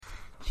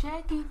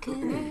Checking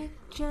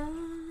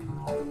connection.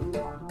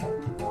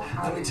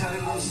 Let me tell you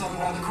a little something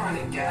about the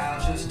chronic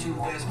gals. Just two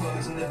best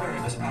buds in the very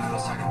best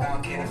pals. Talking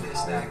about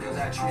cannabis that goes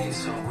that tree.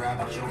 So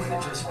grab a joint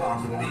and just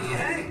fuck with me.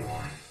 Hey!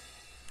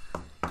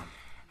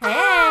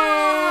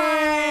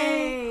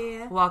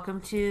 Hey!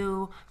 Welcome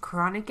to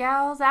Chronic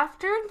Gals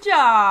After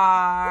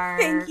Dark.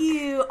 Thank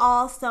you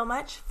all so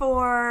much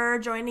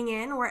for joining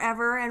in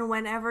wherever and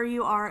whenever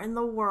you are in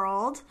the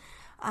world.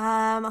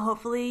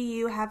 Hopefully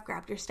you have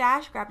grabbed your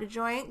stash, grabbed a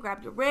joint,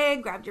 grabbed your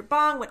rig, grabbed your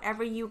bong,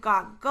 whatever you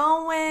got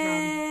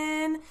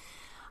going.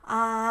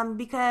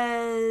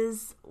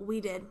 Because we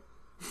did.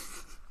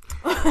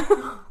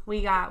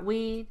 We got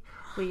weed.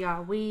 We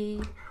got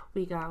weed.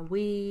 We got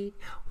weed.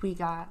 We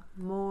got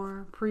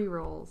more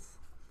pre-rolls.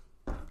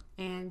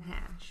 And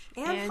hash.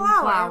 And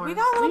flour. We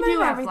got a little bit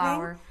of everything.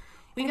 Flour.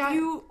 If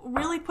you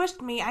really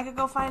pushed me, I could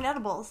go find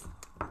edibles.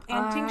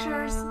 And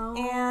tinctures.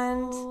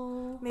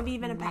 And maybe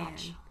even a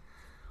patch.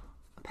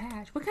 A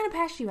patch? What kind of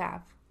patch do you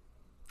have?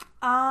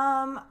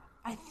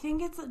 I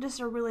think it's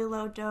just a really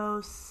low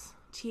dose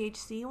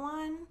THC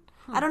one.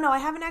 I don't know. I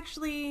haven't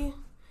actually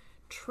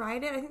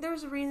tried it. I think there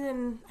was a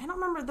reason. I don't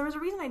remember. There was a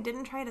reason I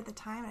didn't try it at the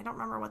time. I don't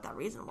remember what that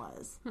reason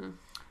was.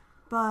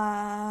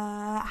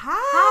 But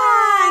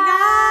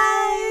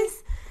hi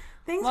guys.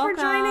 Thanks Welcome.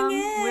 for joining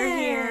in. We're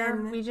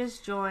here. We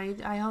just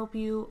joined. I hope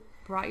you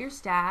brought your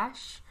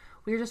stash.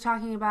 We were just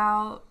talking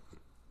about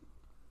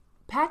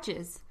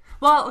patches.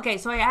 Well, okay,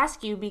 so I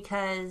asked you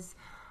because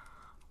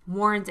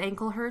Warren's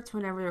ankle hurts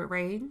whenever it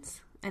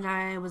rains. And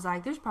I was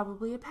like, there's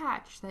probably a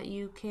patch that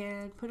you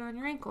can put on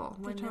your ankle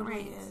when it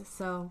rains.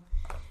 So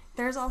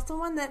there's also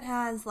one that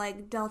has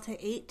like Delta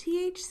 8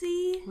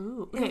 THC.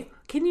 Ooh. Okay,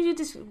 can you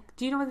do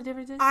you know what the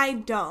difference is? I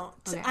don't.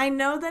 Okay. I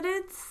know that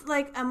it's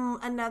like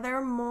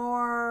another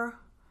more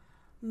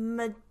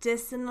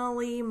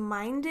medicinally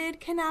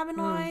minded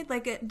cannabinoid.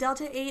 Like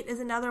Delta 8 is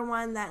another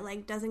one that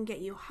like doesn't get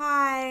you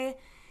high.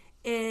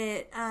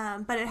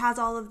 But it has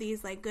all of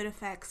these like good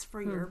effects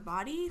for your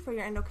body, for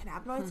your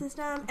endocannabinoid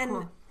system,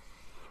 and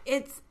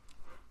it's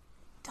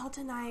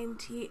Delta 8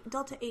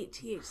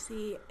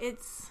 THC.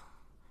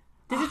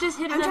 Does it just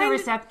hit another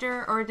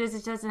receptor, or does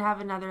it doesn't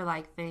have another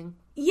like thing?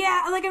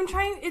 Yeah, like I'm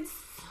trying. It's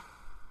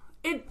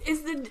a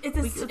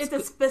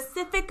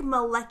specific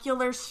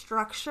molecular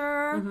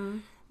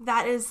structure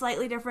that is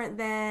slightly different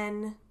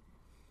than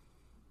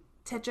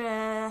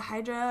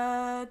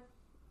tetrahydra.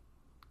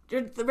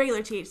 The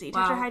regular THC,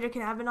 wow.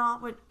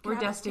 tetrahydrocannabinol. We're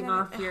dusting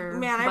off your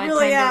man. I bud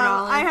really tender am.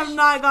 knowledge. I have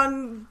not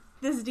gone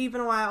this deep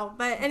in a while,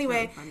 but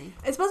anyway, really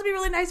it's supposed to be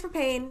really nice for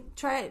pain.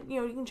 Try it.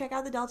 You can check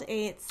out the Delta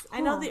 8s. Cool.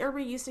 I know the Herb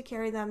used to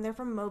carry them. They're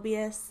from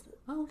Mobius.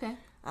 Oh, okay.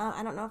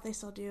 I don't know if they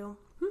still do.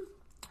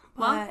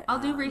 Well, I'll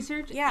do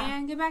research yeah.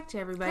 and get back to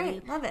everybody.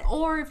 Great, love it.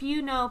 Or if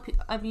you know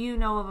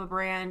of a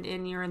brand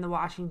and you're in the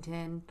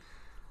Washington,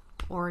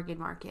 Oregon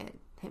market,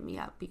 hit me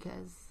up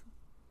because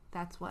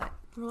that's what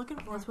we're looking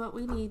for. That's what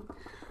we need.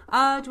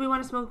 Do we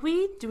want to smoke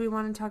weed? Do we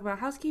want to talk about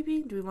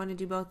housekeeping? Do we want to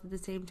do both at the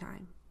same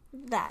time?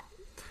 That.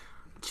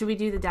 Should we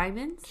do the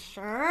diamonds?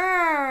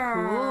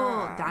 Sure.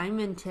 Cool.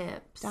 Diamond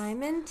tips.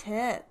 Diamond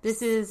tips.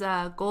 This is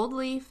Gold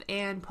Leaf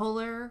and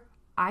Polar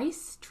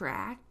Ice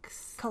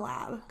Tracks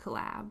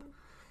collab.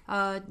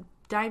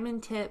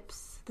 Diamond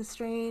tips. The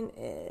strain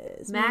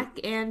is Mac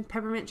and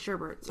Peppermint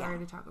Sherbet. Sorry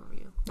to talk over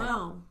you.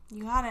 No,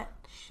 you got it.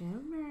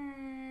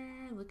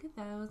 Shimmer. Look at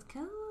those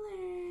colors.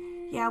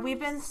 Yeah, we've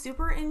been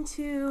super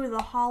into the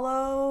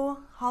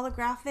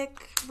holographic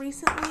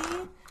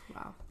recently.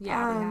 Wow.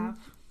 Yeah, we have.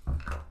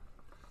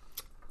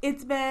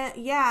 It's been,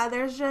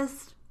 there's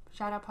just...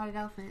 Shout out Potted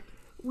Elephant.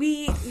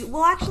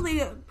 We'll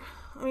actually...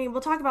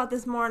 we'll talk about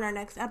this more in our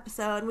next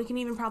episode, and we can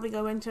even probably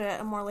go into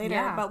it more later.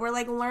 Yeah. But we're,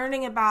 like,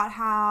 learning about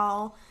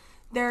how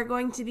there are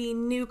going to be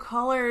new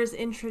colors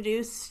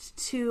introduced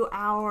to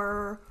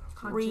our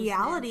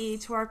reality,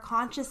 to our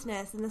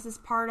consciousness. And this is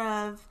part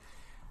of,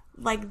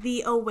 like,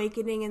 the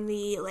awakening and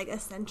the, like,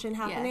 ascension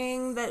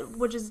happening,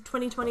 which is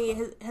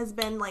 2020 has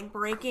been, like,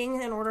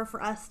 breaking in order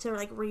for us to,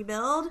 like,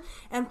 rebuild.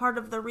 And part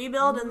of the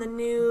rebuild and the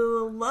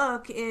new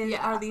look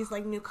are these,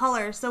 like, new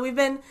colors. So we've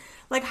been,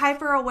 like,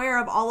 hyper aware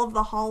of all of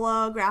the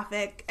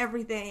holographic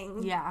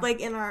everything, like,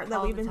 in our,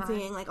 that we've been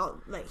seeing. Like,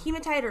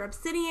 hematite or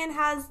obsidian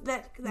has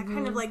that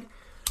kind of, like,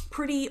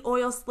 pretty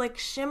oil slick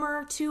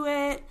shimmer to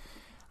it.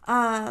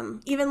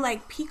 Even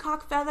like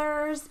peacock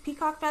feathers,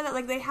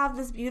 like they have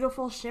this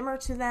beautiful shimmer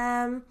to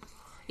them.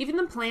 Even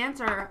the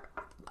plants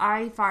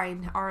I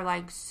find are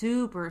like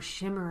super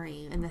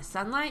shimmery in the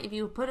sunlight. If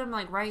you put them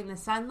like right in the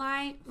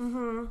sunlight,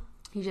 you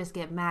just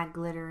get mad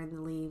glitter in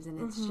the leaves, and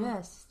it's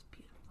just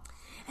beautiful.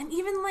 And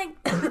even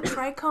like the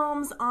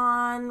trichomes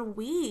on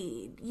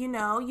weed,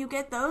 you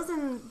get those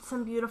in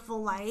some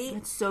beautiful light.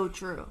 It's so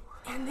true.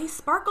 And they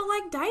sparkle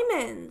like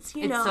diamonds,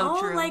 you know? So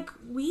true. Like,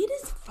 weed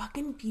is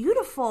fucking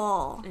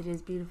beautiful. It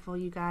is beautiful,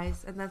 you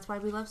guys. And that's why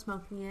we love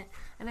smoking it.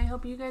 And I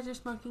hope you guys are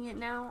smoking it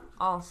now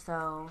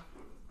also.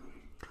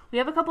 We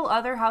have a couple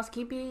other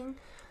housekeeping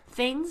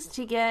things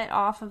to get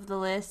off of the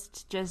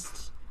list,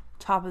 just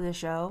top of the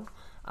show.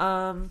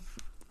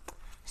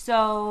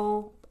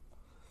 So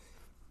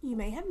you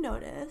may have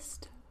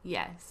noticed.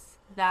 Yes,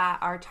 that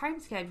our time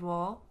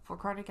schedule for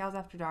Chronic Gals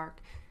After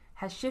Dark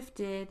has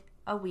shifted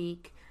a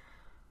week.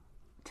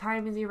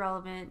 Time is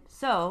irrelevant.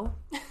 So,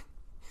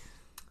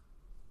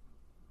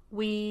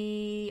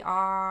 we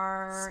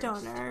are...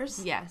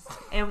 Stoners. Yes.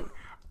 And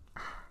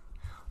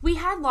we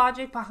had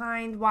logic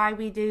behind why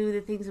we do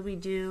the things that we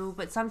do,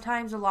 but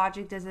sometimes the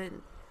logic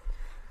doesn't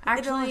It'll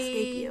escape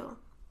actually you.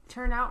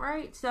 turn out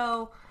right.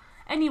 So,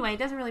 anyway, it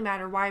doesn't really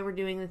matter why we're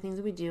doing the things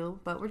that we do,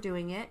 but we're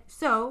doing it.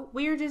 So,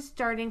 we are just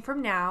starting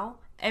from now,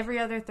 every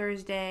other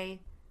Thursday.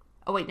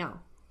 Oh, wait, no.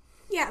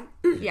 Yeah.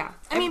 Yeah.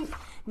 I mean,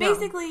 No.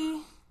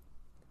 basically...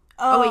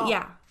 Oh, wait,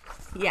 yeah.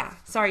 Yeah.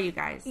 Sorry, you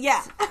guys.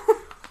 Yeah.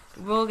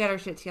 We'll get our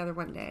shit together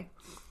one day.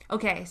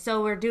 Okay,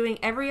 so we're doing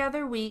every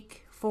other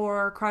week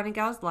for Chronic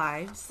Gals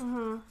Lives.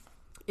 Mm-hmm.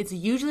 It's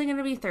usually going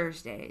to be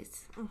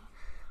Thursdays.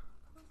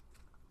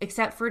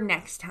 Except for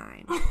next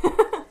time.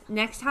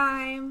 Next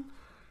time,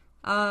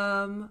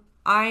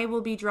 I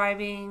will be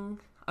driving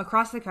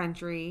across the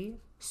country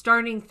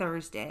starting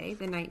Thursday,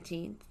 the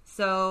 19th.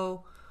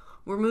 So,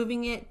 we're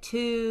moving it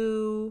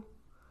to...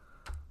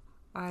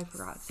 I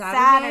forgot.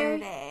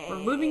 Saturday. We're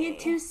moving it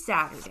to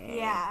Saturday.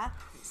 Yeah.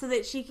 So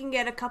that she can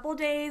get a couple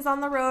days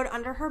on the road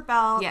under her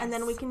belt. Yes. And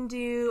then we can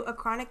do a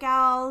Chronic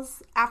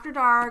Gals After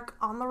Dark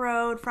on the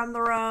road, from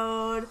the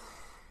road.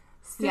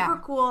 Super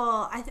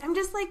cool. I'm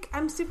just like,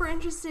 I'm super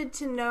interested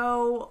to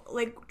know,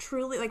 like,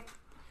 truly, like,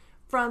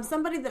 from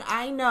somebody that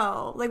I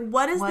know, like,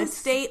 what is the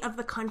state of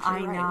the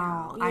country right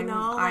now? You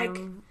know? Like,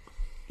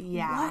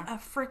 yeah. what a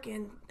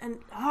freaking, and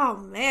oh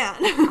man.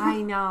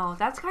 I know.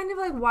 That's kind of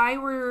like why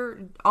we're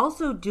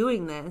also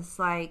doing this.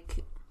 Like,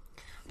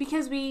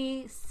 because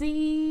we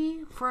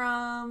see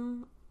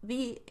from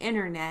the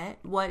internet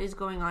what is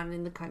going on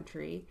in the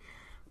country.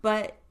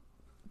 But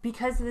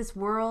because this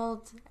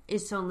world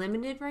is so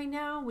limited right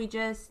now,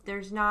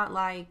 there's not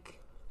like,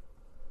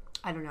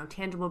 I don't know,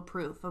 tangible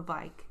proof of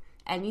like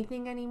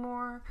anything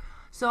anymore.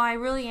 So I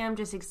really am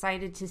just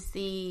excited to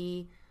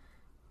see,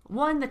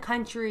 one, the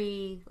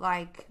country,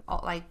 like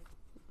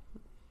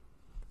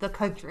the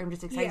country. I'm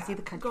just excited to see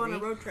the country. Go on a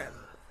road trip.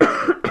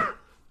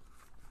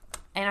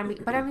 And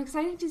I'm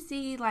excited to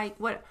see like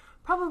what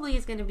probably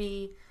is going to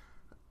be,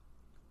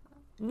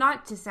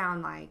 not to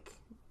sound like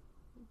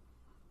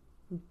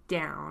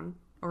down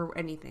or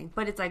anything,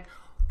 but it's like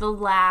the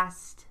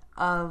last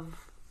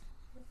of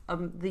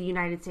the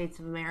United States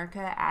of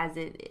America as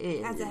it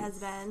is, As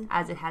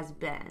it has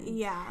been.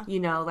 Yeah, You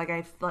know, like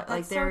I feel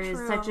like so there is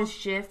true. such a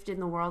shift in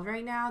the world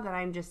right now that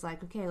I'm just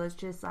like, okay, let's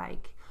just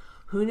like,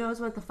 who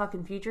knows what the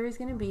fucking future is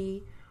going to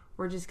be?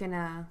 We're just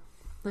gonna,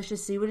 let's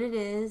just see what it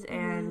is.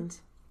 And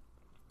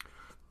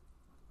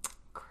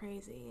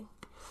crazy.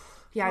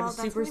 yeah, Well, I'm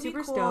that's super gonna be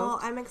cool.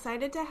 stoked. I'm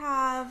excited to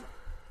have.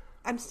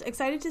 I'm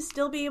excited to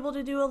still be able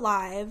to do a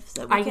live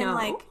so that we can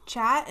like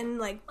chat and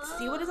like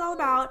see what it's all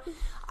about.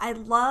 I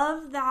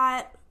love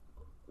that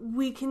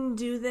we can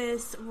do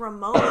this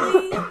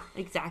remotely.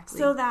 Exactly.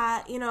 So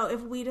that, you know,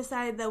 if we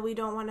decide that we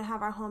don't want to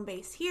have our home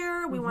base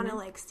here, we want to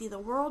like see the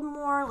world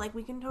more, like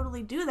we can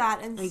totally do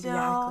that and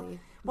still.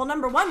 Well,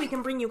 number one, we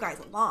can bring you guys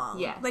along.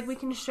 Yeah. Like we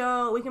can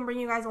bring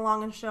you guys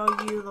along and show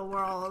you the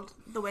world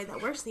the way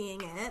that we're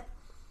seeing it.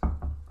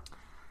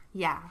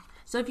 Yeah.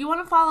 So if you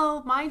want to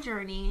follow my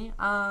journey,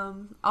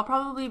 I'll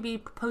probably be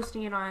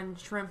posting it on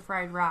Shrimp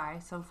Fried Rye.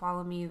 So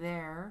follow me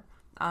there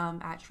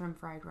at Shrimp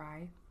Fried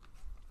Rye.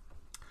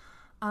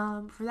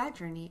 For that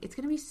journey, it's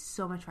going to be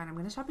so much fun. I'm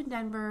going to stop in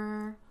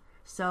Denver.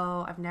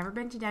 So I've never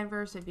been to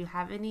Denver. So if you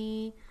have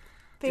any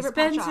Favorite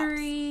pot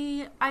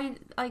dispensary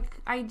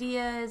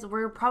ideas,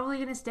 we're probably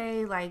going to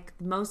stay like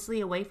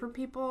mostly away from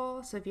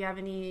people. So if you have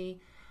any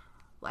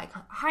like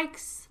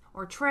hikes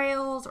or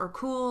trails or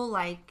cool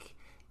like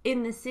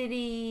in the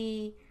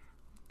city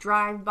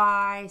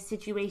drive-by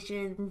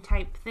situation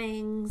type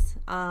things,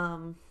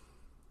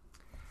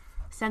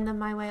 send them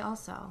my way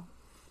also.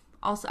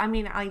 I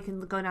mean, I can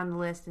go down the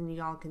list and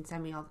y'all can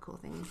send me all the cool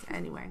things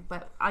anyway,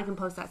 but I can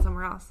post that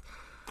somewhere else.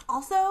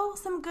 Also,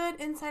 some good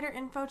insider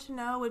info to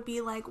know would be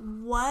like,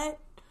 what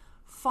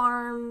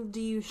farm do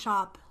you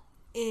shop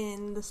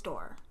in the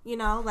store? You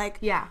know, like,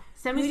 yeah,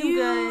 send me some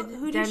good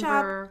who do Denver you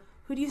shop?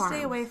 Who do you farms.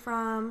 stay away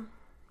from?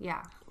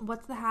 Yeah,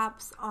 What's the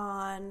haps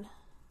on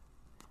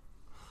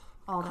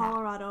all that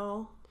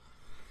Colorado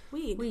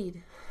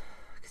weed?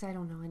 because I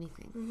don't know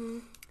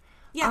anything.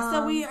 Yeah,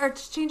 so we are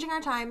changing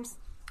our times.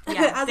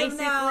 Yeah, As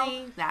basically of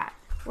now, that.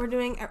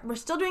 we're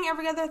still doing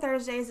every other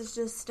Thursdays. It's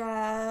just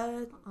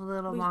A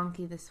little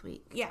wonky this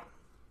week, yeah.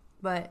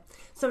 but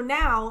So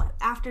now,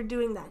 after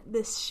doing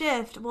this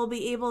shift, we'll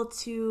be able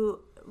to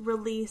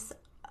release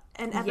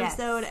an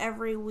episode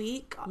every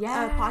week, a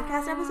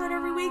podcast episode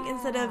every week,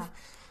 instead of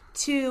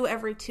 2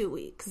 every 2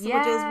 weeks, which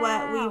is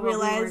what we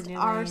realized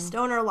our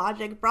stoner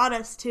logic brought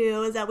us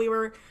to, is that we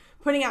were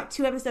putting out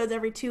 2 episodes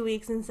every 2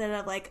 weeks instead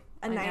of like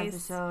an nice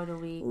episode a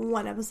week.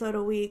 1 episode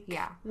a week,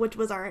 Yeah. which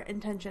was our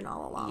intention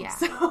all along. Yeah.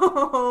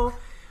 So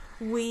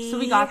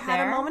We got had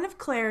there. a moment of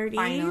clarity,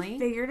 Finally.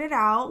 figured it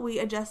out. We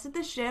adjusted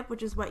the ship,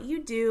 which is what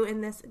you do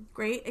in this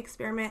great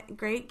experiment,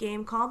 great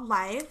game called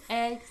life.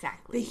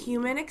 Exactly. The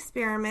human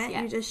experiment.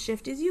 Yes. You just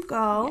shift as you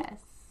go. Yes.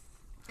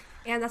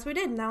 And that's what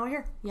we did. Now we're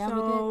here. Yeah, we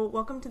so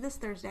welcome to this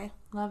Thursday.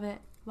 Love it.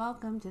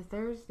 Welcome to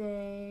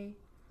Thursday.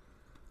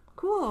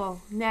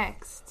 Cool.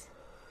 Next.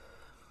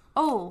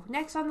 Oh,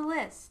 next on the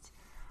list.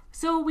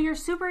 So we are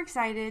super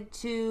excited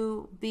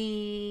to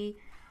be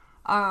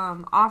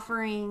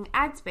offering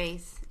ad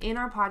space in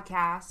our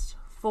podcast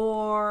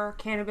for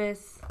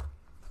cannabis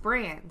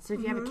brands. So if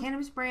you have a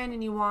cannabis brand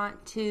and you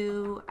want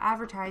to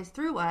advertise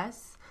through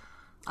us,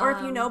 Or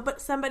if you know,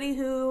 but somebody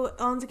who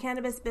owns a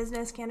cannabis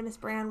business, cannabis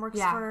brand, works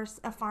for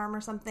a farm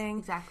or something.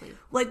 exactly.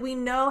 Like, we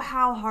know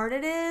how hard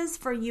it is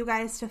for you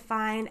guys to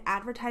find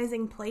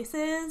advertising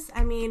places.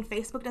 I mean,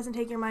 Facebook doesn't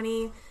take your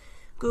money.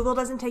 Google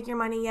doesn't take your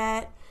money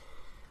yet.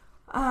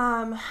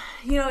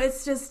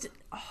 It's just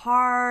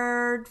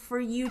hard for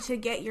you to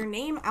get your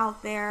name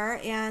out there.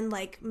 And,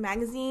 like,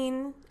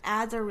 magazine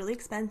ads are really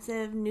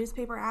expensive.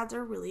 Newspaper ads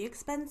are really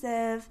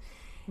expensive.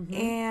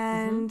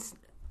 And...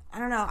 I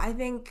don't know. I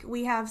think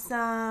we have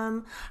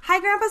some... Hi,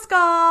 Grandpa Skull!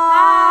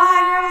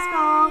 Hi, Grandpa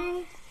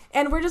Skull!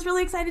 And we're just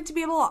really excited to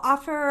be able to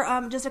offer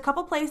just a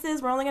couple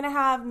places. We're only going to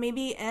have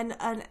maybe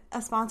a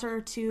sponsor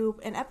or two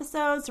an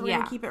episode. So we're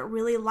going to keep it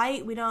really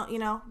light. We don't,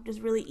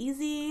 just really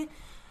easy.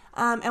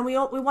 And we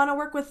want to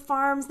work with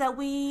farms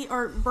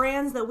or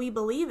brands that we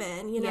believe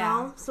in,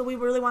 Yeah. So we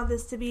really want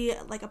this to be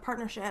like a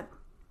partnership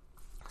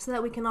so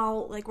that we can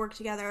all like work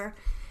together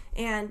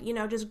and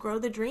just grow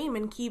the dream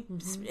and keep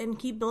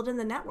building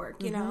the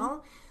network. You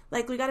know,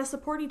 like we got to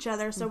support each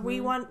other. So we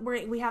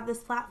have this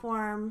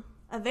platform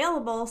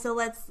available. So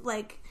let's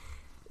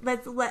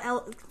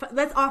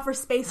offer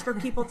space for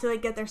people to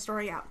like get their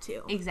story out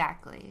too.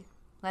 Exactly.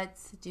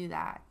 Let's do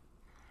that.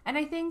 And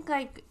I think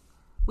like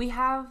we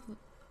have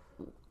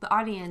the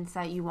audience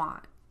that you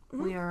want.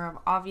 We are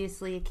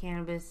obviously a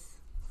cannabis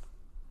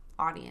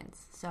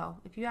audience. So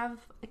if you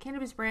have a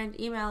cannabis brand,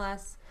 email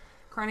us,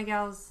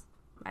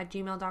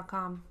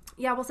 chronic@gmail.com.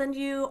 Yeah, we'll send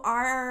you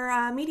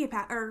our media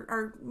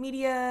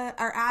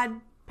our ad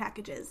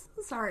packages.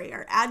 Sorry,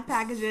 our ad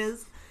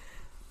packages.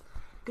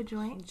 Good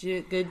joint.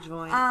 Good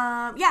joint.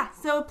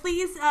 So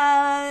please,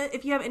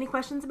 if you have any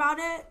questions about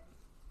it,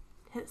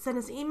 send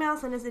us an email,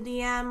 send us a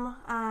DM.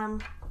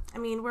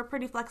 We're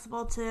pretty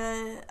flexible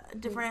to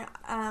different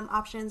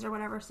options or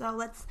whatever. So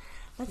let's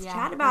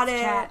chat about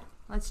it.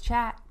 Let's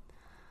chat.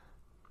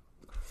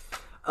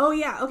 Oh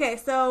yeah. Okay.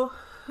 So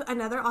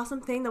another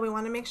awesome thing that we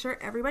want to make sure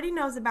everybody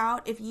knows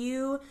about. If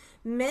you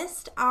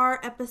missed our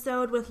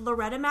episode with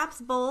Loretta Maps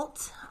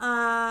Bolt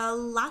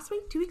last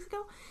week, 2 weeks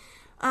ago,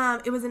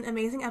 it was an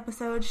amazing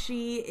episode.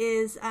 She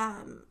is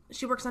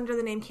she works under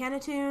the name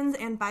Cannatunes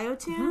and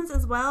Biotunes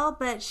as well,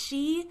 but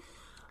she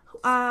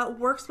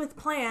works with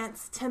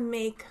plants to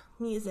make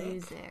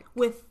music.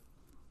 With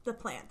the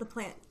plant. The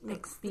plant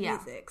makes the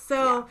music.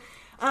 So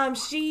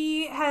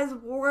she's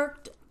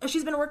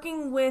been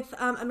working with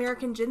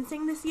American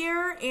Ginseng this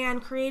year and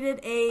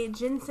created a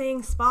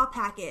ginseng spa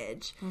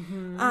package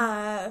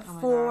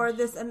for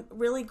this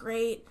really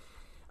great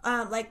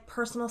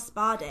personal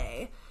spa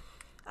day.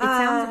 It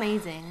sounds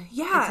amazing.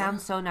 Yeah. It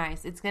sounds so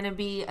nice. It's going to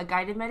be a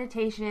guided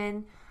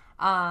meditation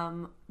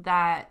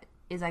that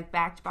is like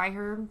backed by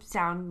her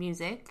sound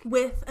music.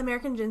 With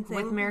American Ginseng.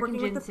 With American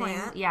working Ginseng. With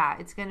the plant. Yeah,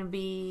 it's going to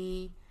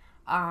be,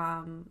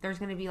 there's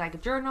going to be like a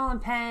journal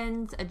and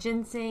pens, a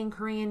ginseng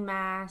Korean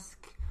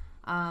mask,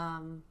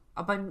 a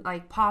bunch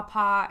like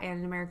pawpaw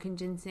and American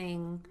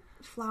ginseng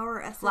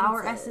flower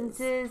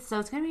essences. So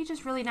it's going to be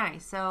just really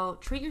nice. So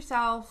treat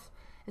yourself,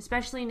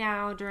 especially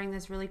now during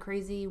this really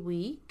crazy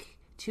week,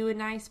 to a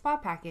nice spa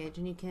package.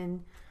 And you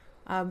can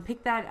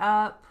pick that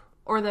up,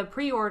 or the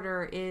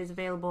pre-order is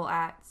available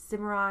at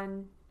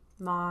CimarronMaz.com.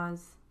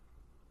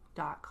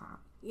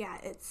 Yeah,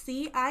 it's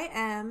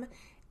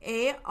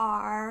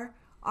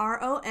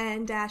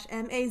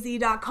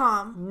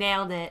CimarronMaz.com.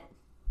 Nailed it.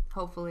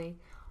 Hopefully.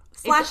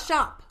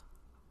 /shop.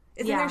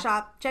 It's in their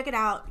shop. Check it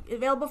out.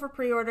 Available for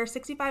pre-order,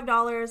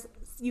 $65.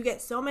 You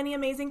get so many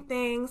amazing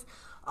things,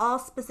 all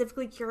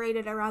specifically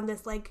curated around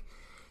this like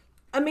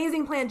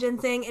amazing plant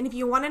ginseng. And if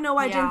you want to know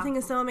why ginseng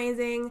is so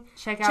amazing,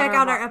 check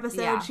out our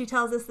episode. Yeah. She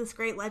tells us this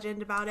great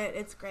legend about it.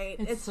 It's great.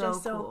 It's so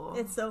just cool.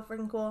 It's so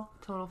freaking cool.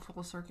 Total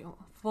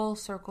full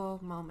circle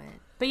moment.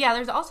 But yeah,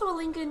 there's also a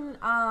link in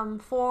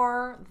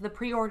for the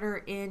pre-order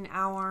in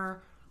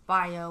our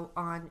bio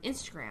on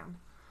Instagram.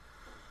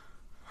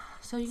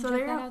 So you can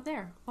check that out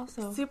there.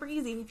 Also, super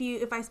easy.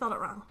 If I spelled it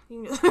wrong,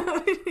 you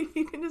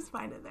can just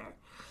find it there.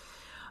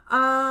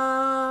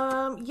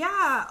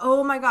 Yeah.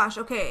 Oh my gosh.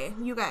 Okay,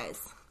 you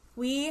guys.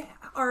 We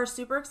are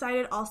super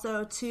excited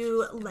also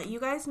to let you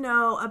guys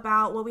know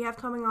about what we have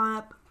coming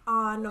up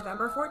on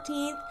November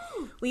 14th.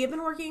 We have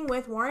been working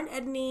with Warren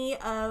Edney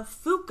of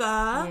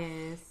Fuka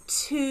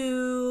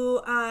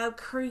to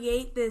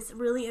create this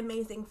really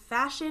amazing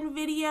fashion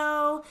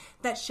video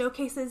that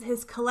showcases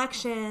his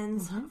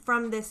collections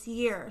from this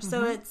year.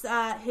 So it's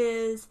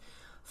his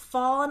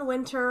fall and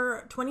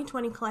winter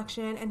 2020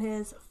 collection and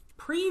his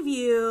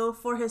preview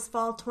for his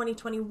fall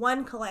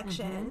 2021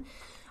 collection.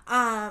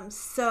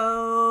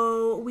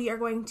 So we are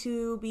going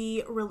to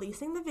be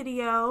releasing the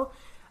video,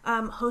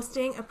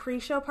 hosting a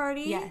pre-show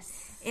party,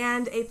 Yes.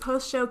 and a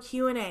post-show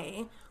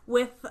Q&A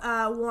with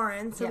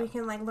Warren, so Yep. we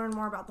can like learn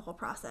more about the whole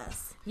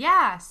process.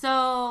 Yeah,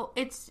 so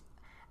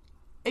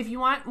if you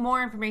want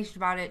more information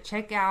about it,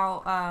 check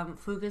out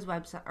Fuka's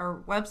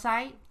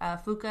website,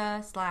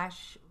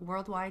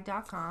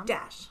 fuka/worldwide.com.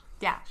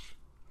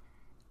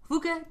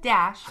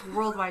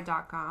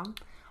 Fuka-worldwide.com.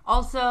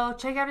 Also,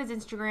 check out his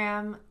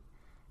Instagram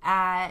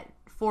at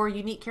For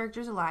Unique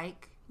Characters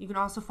Alike. You can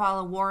also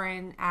follow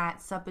Warren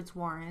at Suppets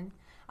Warren.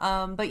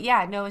 But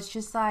yeah, no, it's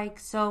just like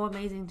so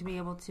amazing to be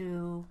able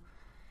to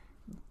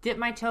dip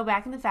my toe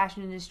back in the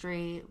fashion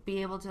industry,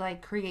 be able to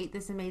like create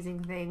this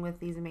amazing thing with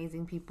these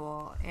amazing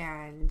people,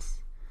 and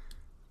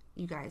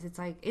you guys, it's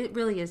like it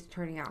really is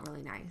turning out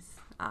really nice.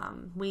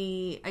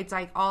 It's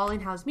like all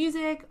in-house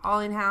music, all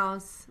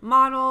in-house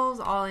models,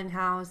 all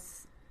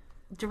in-house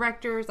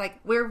directors. Like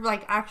we're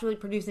like actually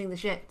producing the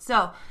shit.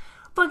 So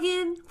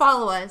fucking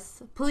follow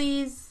us,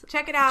 please.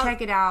 Check it out.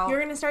 Check it out. You're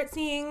gonna start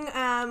seeing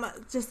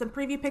just some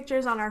preview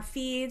pictures on our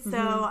feed.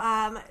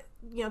 So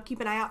keep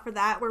an eye out for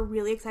that. We're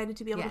really excited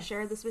to be able to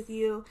share this with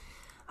you.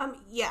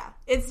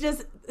 It's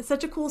just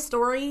such a cool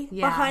story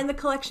behind the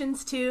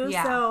collections too.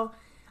 Yeah. So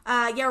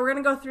we're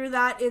gonna go through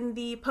that in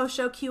the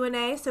post-show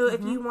Q&A. So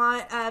if you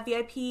want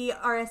VIP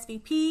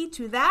RSVP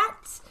to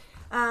that,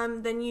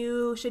 then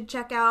you should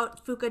check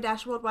out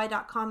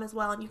fuka-worldwide.com as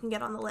well, and you can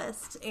get on the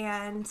list.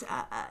 And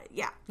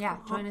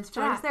join us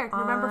there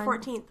November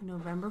 14th.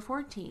 November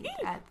 14th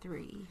at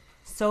 3.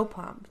 So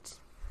pumped.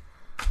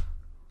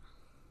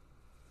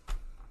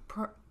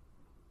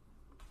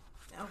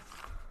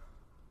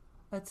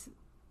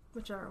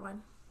 Whichever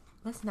one.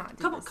 Let's not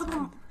do Couple- this couple-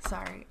 one.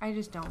 Sorry, I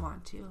just don't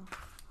want to.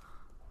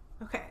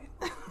 Okay.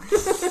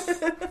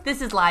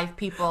 This is live,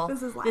 people.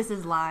 This is live. This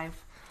is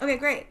live. Okay,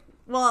 great.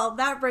 Well,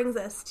 that brings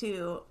us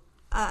to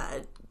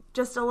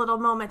just a little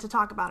moment to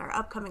talk about our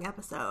upcoming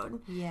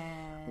episode.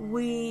 Yeah.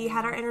 We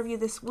had our interview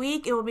this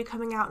week. It will be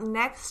coming out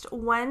next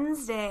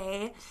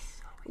Wednesday.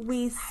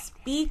 We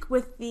speak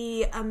with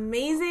the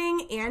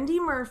amazing Andy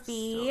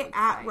Murphy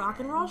at Rock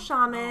and Roll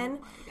Shaman.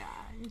 Oh my god.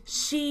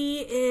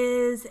 She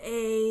is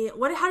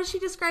how did she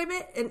describe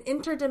it? An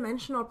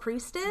interdimensional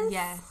priestess?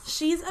 Yes.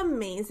 She's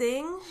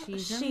amazing.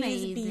 She's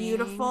amazing.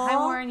 Beautiful. Hi,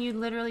 Warren. You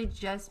literally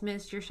just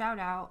missed your shout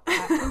out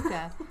at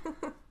Fuka.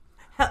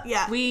 Hell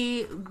yeah.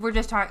 We were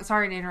just talking.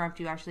 Sorry to interrupt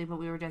you, Ashley, but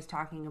we were just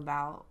talking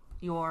about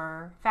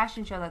your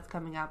fashion show that's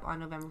coming up on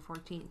November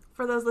 14th.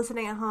 For those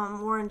listening at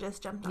home, Warren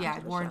just jumped on. Yeah,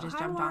 Warren just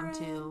jumped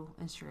onto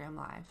Instagram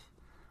Live.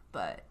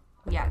 But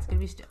yeah, it's gonna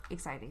be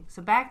exciting.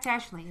 So back to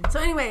Ashley. So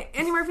anyway,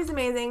 Andy Murphy's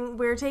amazing.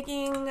 We're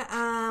taking,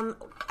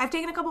 I've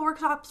taken a couple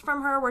workshops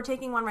from her. We're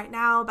taking one right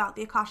now about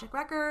the Akashic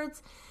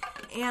Records,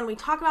 and we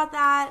talk about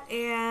that.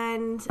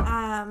 And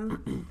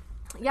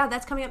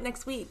that's coming up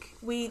next week.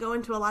 We go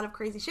into a lot of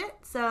crazy shit.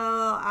 So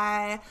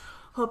I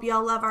hope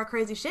y'all love our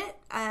crazy shit.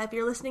 If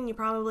you're listening, you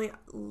probably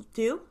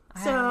do.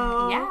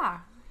 So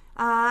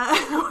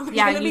there's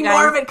gonna be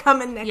more of it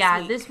coming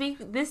next week.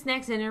 Yeah, this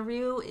next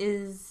interview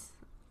is,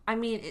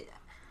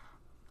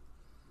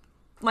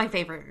 my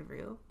favorite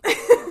interview.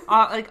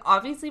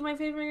 Obviously my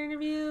favorite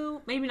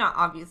interview. Maybe not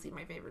obviously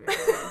my favorite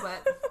interview,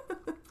 but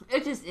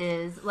it just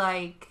is.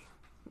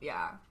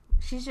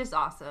 She's just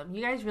awesome.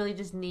 You guys really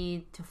just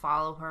need to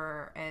follow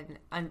her and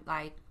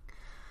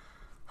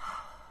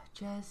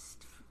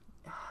just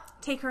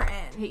take her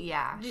in.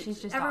 Yeah,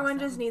 she's just everyone awesome.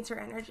 just needs her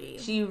energy.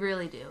 You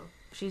really do.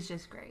 She's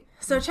just great.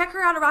 So check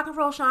her out at Rock and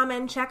Roll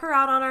Shaman. Check her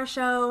out on our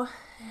show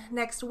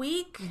next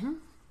week. Mm-hmm.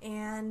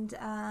 And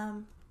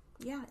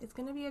it's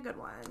going to be a good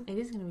one. It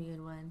is going to be a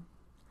good one.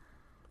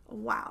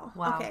 Wow.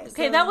 Okay,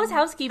 so that was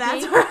housekeeping.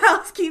 That's our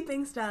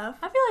housekeeping stuff.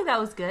 I feel like that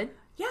was good.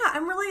 Yeah,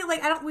 I'm really we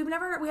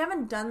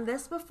haven't done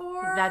this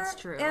before. That's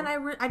true. And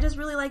I just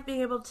really like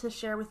being able to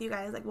share with you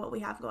guys like what we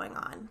have going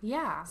on.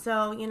 Yeah.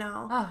 So,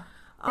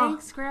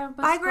 Thanks,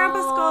 Grandpa Bye, Skull.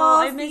 Grandpa Skull.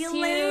 I miss See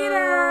you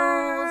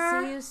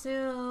later. See you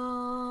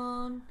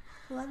soon.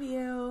 Love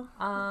you.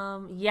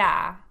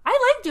 Yeah.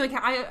 I like doing...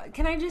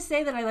 can I just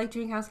say that I like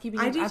doing housekeeping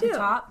at the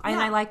top? Yeah. And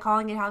I like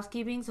calling it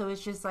housekeeping, so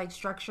it's just, like,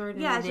 structured,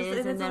 and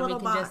and then we can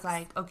box. just,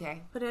 like,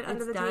 okay, put it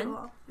under the done.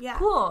 table. Yeah.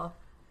 Cool.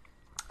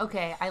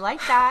 Okay, I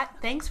like that.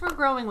 Thanks for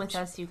growing with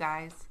us, you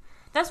guys.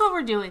 That's what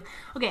we're doing.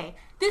 Okay,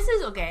 this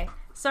is... Okay,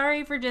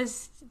 sorry for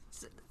just...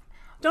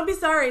 Don't be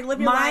sorry.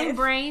 Live your life. My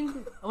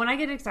brain, when I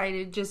get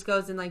excited, just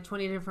goes in like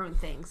 20 different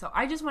things. So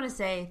I just want to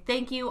say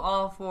thank you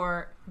all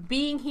for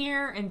being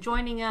here and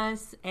joining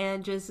us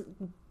and just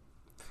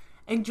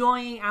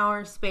enjoying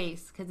our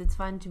space because it's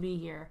fun to be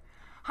here.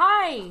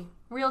 Hi,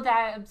 Real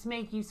Dabs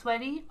Make You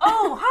Sweaty.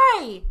 Oh,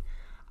 hi.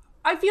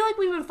 I feel like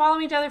we've been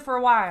following each other for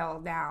a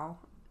while now.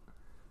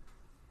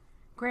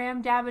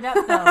 Graham, dab it up,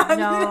 though.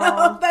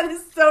 No. That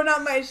is so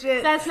not my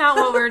shit. That's not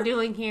what we're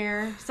doing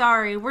here.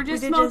 Sorry. We're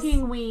just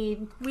smoking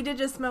weed. We did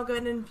just smoke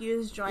an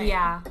infused joint.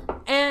 Yeah.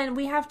 And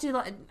we have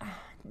to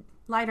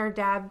light our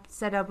dab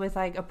set up with,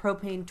 like, a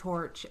propane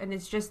torch, and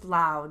it's just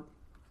loud.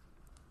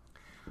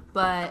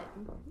 But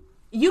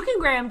you can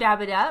gram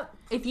dab it up.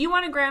 If you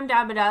want to gram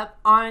dab it up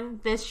on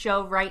this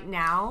show right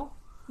now,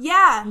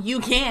 Yeah. you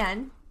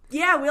can.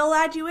 Yeah, we'll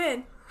add you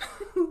in.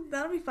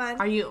 That'll be fun.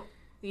 Are you?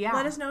 Yeah.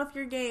 Let us know if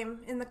you're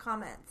game in the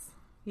comments.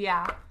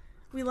 Yeah.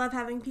 We love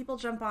having people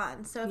jump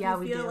on. So if Yeah, you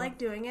we feel do. like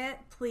doing it,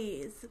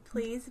 please,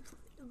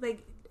 like,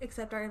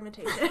 accept our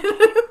invitation.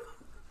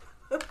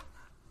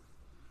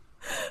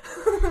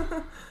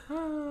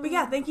 But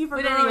yeah, thank you for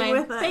But growing anyway,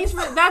 with us.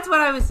 that's what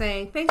I was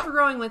saying. Thanks for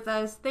growing with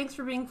us. Thanks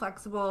for being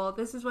flexible.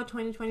 This is what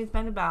 2020 has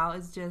been about,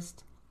 is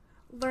just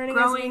Learning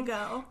as we growing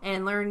go.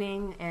 and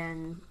learning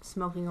and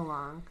smoking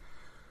along.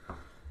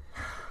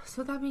 So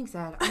with that being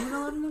said, I'm going to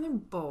load another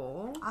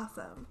bowl.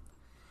 Awesome.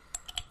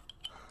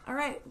 All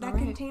right, that All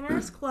right. container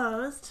is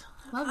closed.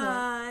 Love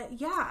it.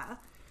 Yeah.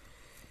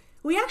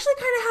 We actually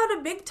kind of had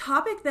a big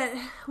topic that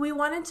we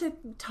wanted to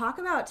talk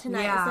about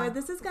tonight. Yeah. So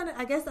this is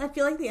I guess I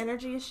feel like the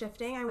energy is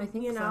shifting. I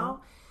think you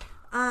know.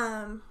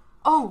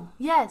 Oh,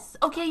 yes.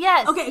 Okay,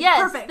 yes. Okay, yes.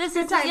 perfect. This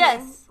Good is, timing.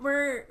 yes.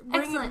 We're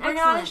bringing Excellent.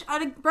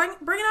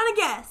 on a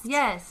guest.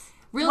 Yes.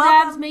 Real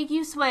Welcome. dabs make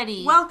you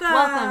sweaty. Welcome.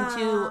 Welcome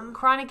to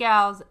Chronic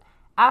Gals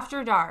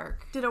After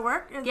Dark. Did it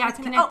work? Yeah, it's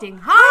Oh, connecting.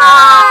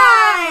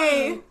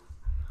 Hi!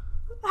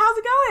 How's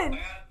it going? I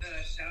got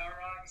the shower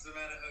on because I'm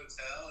at a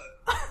hotel,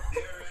 and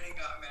they already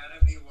got mad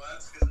at me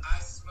once because I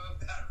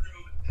smoked that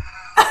room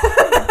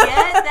out.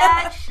 Get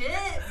that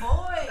shit, boy.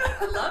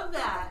 I love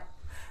that.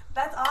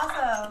 That's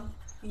awesome.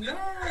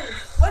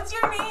 Yes. What's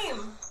your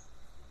name?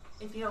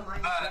 If you don't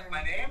mind sharing.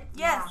 My name?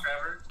 Yes.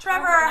 Trevor.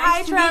 Trevor. Nice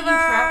Hi, to meet you,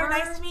 Trevor.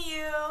 Nice to meet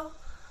you.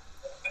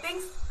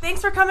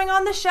 Thanks for coming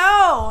on the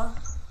show.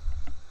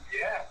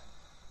 Yeah.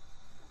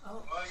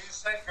 Oh. Well, you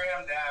said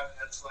Graham Dab.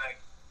 That's like,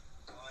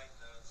 I like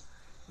those.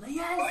 Well, I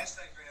Yes.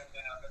 said Graham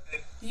Dab, but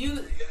then You.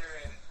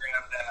 reiterated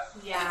Graham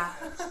Dab. Yeah.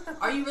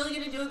 Are you really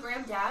going to do a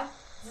gram dab?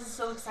 This is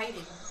so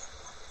exciting.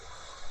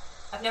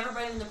 I've never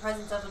been in the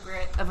presence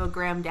of a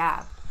gram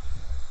dab.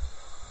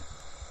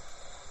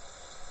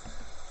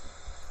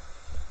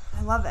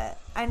 I love it.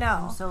 I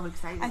know. I'm so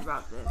excited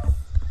about this.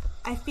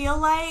 I feel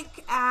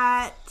like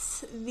at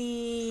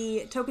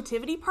the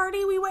Tokativity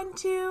party we went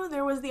to,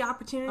 there was the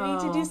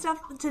opportunity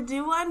to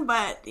do one,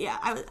 but yeah,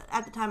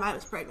 at the time I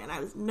was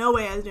pregnant. No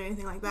way I was doing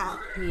anything like that.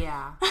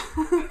 Yeah.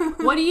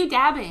 What are you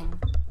dabbing?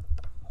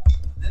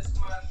 This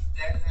one,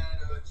 Deadhead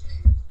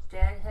OG.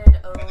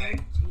 Deadhead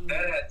OG.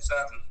 Deadhead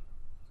 7.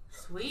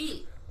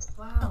 Sweet.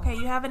 Wow. Okay,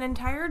 you have an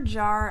entire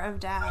jar of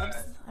dabs.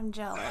 I'm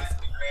jealous. That's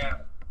the Graham.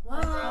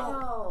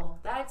 Wow.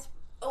 That's.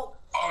 Oh.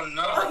 Oh,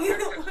 no.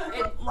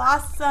 It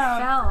Lost some.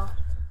 fell.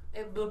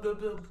 It boop, boop,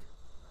 boop.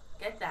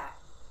 Get that.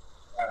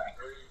 There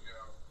you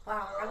go.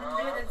 Wow. I'm going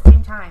to do it at the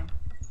same time.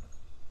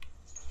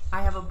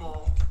 I have a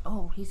bowl.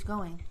 Oh, he's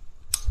going.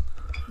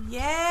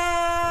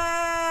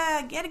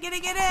 Yeah! Get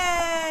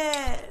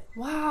it!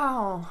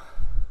 Wow.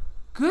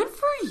 Good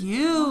for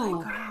you.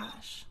 Oh my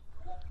gosh.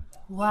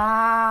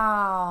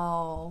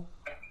 Wow.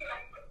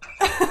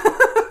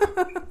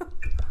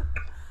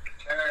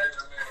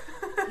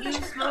 You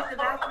smoked the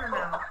bathroom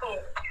out.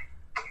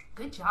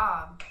 Good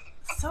job.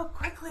 So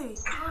quickly.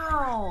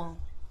 Wow.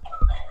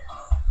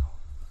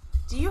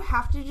 Do you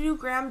have to do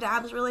gram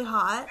dabs really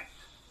hot?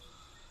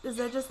 Is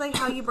that just like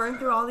how you burn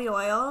through all the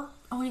oil?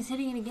 Oh, he's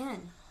hitting it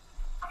again.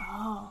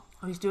 Oh.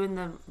 Oh, he's doing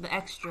the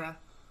extra.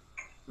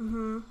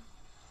 Mm-hmm.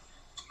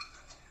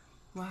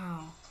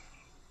 Wow.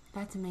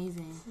 That's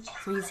amazing.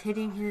 So he's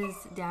hitting his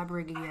dab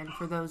rig again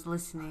for those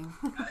listening.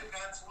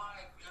 That's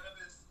why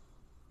cannabis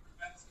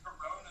prevents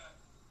corona.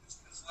 It's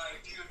just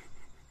like, dude,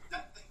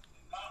 that thing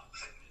cannot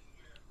fit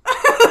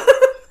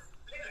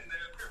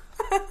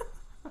in here.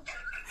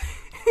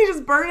 You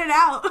just burn it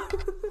out.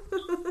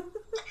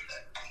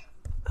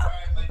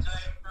 Alright, my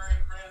giant furry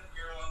friend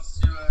here wants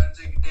to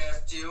take a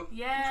dab too.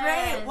 Yes.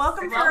 Great.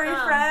 Welcome, furry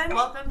friend.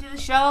 Welcome to the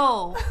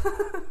show.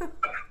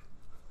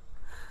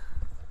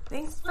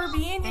 Thanks for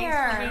being Thanks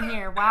here. for being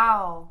here.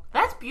 Wow.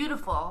 That's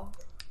beautiful.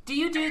 Do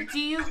you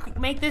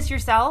make this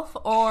yourself,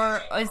 or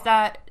is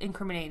that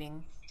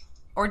incriminating?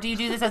 Or do you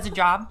do this as a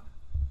job?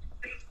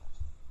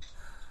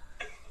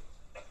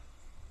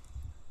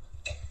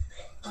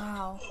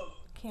 Wow.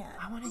 Can't.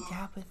 I want to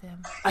dab with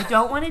him. I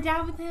don't want to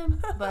dab with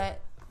him, but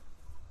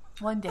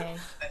one day.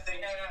 I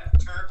think I got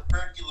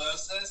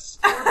tuberculosis.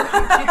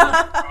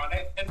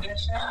 Chronic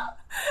condition.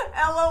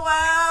 LOL.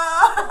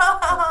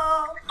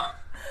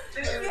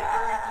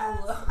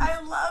 Yes. I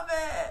love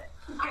it.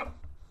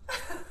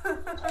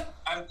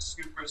 I'm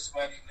super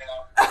sweaty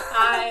now.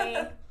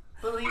 I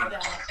believe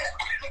that.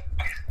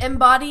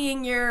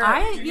 Embodying your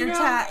you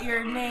know-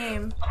 your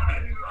name.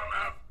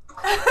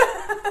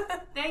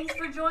 Thanks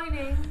for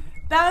joining.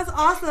 That was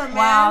awesome, man.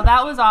 Wow,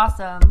 that was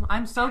awesome.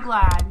 I'm so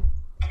glad.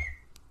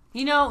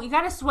 You know, you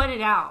gotta sweat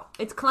it out.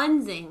 It's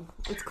cleansing.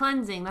 It's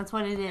cleansing. That's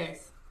what it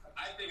is.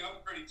 I think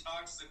I'm pretty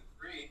toxic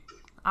free.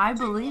 I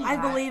believe I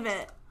that. believe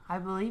it. I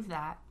believe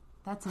that.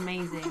 That's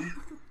amazing.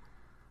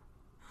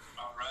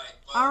 Alright.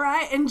 All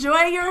right,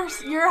 enjoy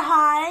your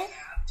high.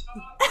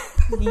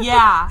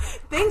 Yeah.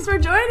 Thanks for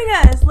joining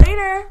us.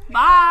 Later.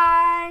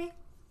 Bye.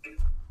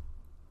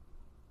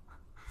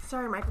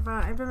 Sorry,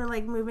 microphone. I've been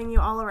like moving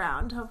you all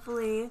around.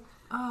 Hopefully.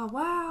 Oh,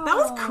 wow. That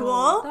was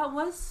cool. That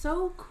was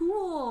so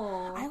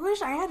cool. I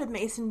wish I had a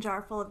mason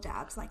jar full of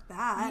dabs like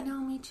that. I know,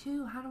 me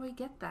too. How do I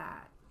get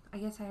that? I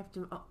guess I have to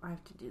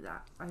do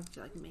that. I have to,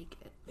 like, make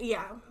it.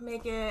 Yeah,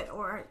 make it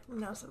or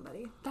know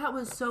somebody. That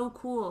was so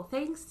cool.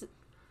 Thanks.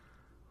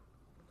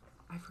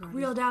 I forgot.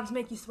 Real dabs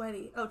make you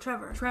sweaty. Oh,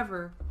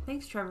 Trevor.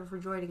 Thanks, Trevor, for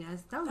joining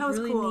us. That That was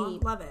really cool.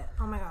 neat. Love it.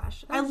 Oh my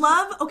gosh. I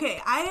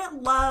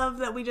love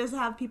that we just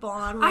have people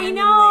on randomly. I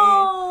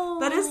know.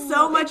 That is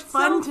so much It's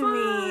fun so to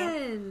me.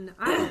 fun.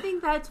 I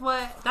think that's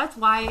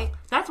why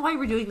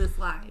we're doing this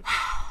live.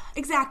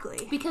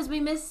 Exactly. Because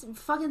we miss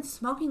fucking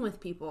smoking with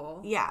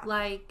people. Yeah.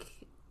 Like,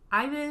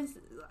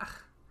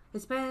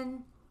 it's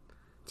been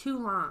too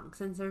long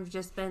since there's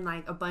just been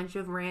like a bunch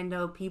of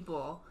rando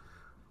people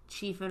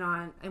chiefing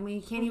on, and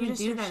we can't even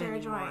do that share a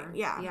anymore. joint.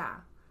 Yeah. Yeah.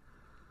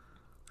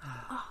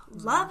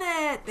 Love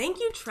it. Thank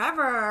you,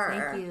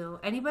 Trevor. Thank you.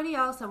 Anybody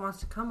else that wants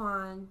to come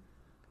on,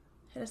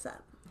 Hit us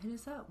up. hit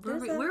us up. Hit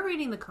us up. We're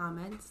reading the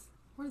comments.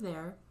 We're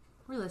there.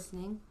 We're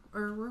listening.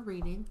 Or we're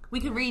reading. We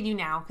could read you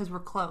now because we're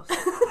close.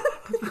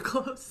 Because we're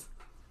close.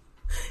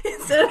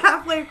 Instead of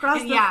halfway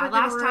across the Yeah, freaking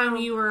last room. time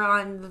you were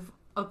on the...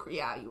 Oh,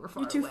 yeah, you were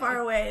far You're too away. far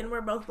away, and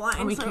we're both blind.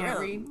 And we so can't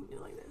we're read.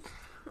 like this.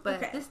 But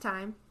Okay. this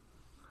time...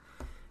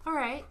 All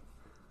right.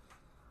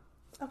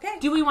 Okay.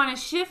 Do we want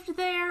to shift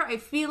there? I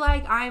feel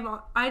like I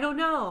don't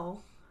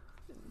know.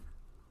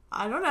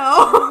 I don't I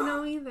know. don't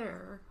know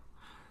either.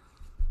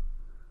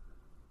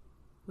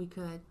 We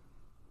could.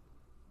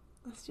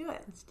 Let's do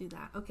it. Let's do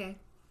that. Okay.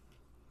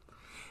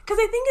 Because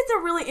I think it's a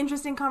really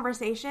interesting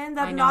conversation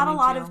that I know, not a me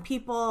lot too. of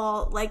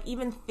people like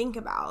even think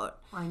about.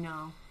 I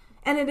know.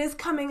 And it is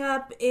coming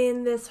up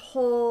in this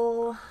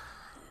whole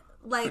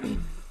like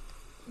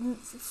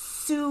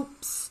soup,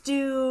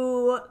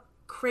 stew,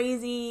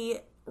 crazy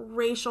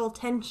racial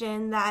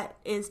tension that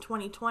is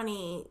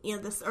 2020, you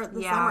know, the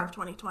summer of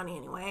 2020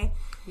 anyway.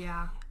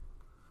 Yeah.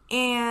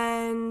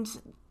 And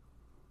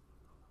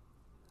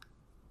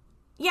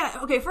yeah,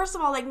 okay, first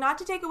of all, like, not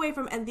to take away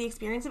from the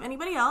experience of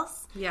anybody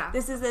else. Yeah.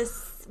 This is a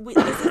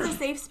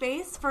safe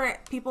space for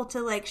people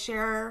to like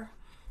share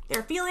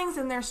their feelings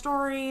and their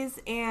stories,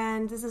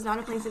 and this is not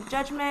a place of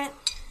judgment.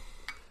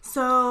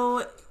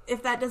 So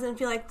if that doesn't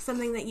feel like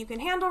something that you can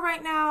handle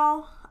right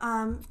now,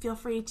 feel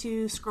free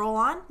to scroll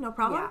on, no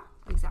problem. Yeah,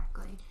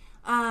 exactly.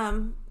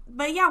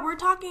 But yeah,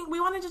 we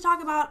wanted to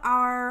talk about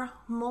our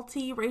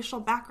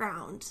multiracial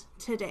background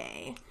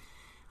today.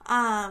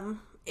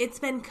 It's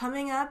been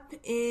coming up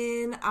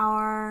in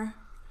our...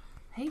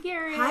 Hey,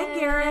 Garrett. Hi,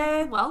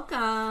 Garrett. Welcome.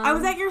 I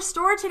was at your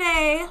store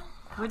today.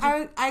 What'd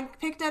you... I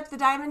picked up the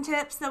diamond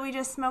tips that we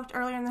just smoked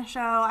earlier in the show.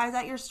 I was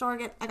at your store.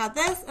 I got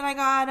this, and I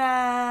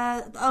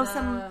got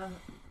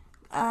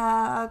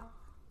some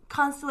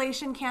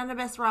Constellation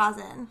cannabis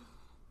rosin.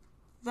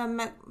 The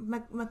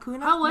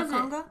Makuna. How was it?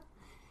 Makonga.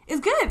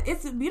 It's good.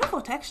 It's a beautiful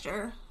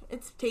texture.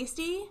 It's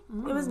tasty.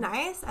 It was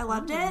nice. I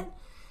loved it.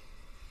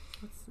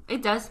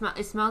 It does smell.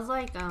 It smells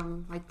like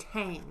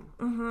Tang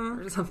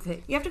or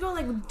something. You have to go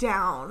like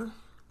down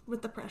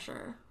with the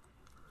pressure.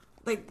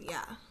 Like,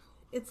 yeah,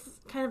 it's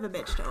kind of a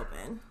bitch to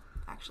open.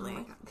 Actually, Oh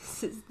my God,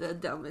 this is the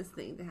dumbest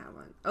thing to have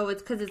on. Oh,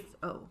 it's because it's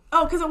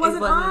because it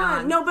wasn't on.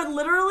 on. No, but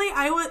literally,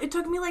 it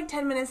took me like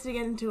 10 minutes to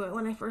get into it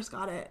when I first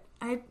got it.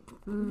 I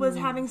was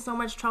having so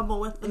much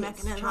trouble with the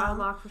mechanism, child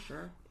lock for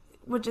sure.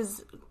 which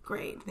is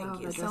great.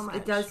 Thank you so much.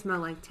 It does smell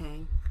like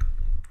Tang.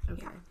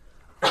 Okay.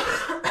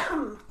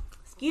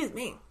 Excuse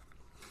me.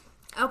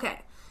 Okay,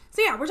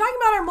 so yeah, we're talking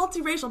about our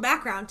multiracial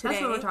background today.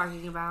 That's what we're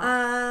talking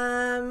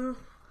about.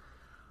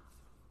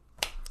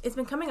 It's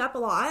been coming up a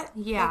lot.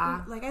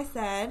 Yeah. like I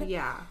said.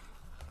 Yeah.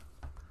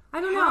 I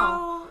don't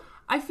know.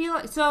 I feel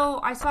like, so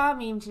I saw a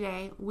meme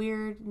today.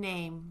 Weird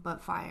name,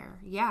 but fire.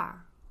 Yeah.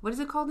 What is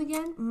it called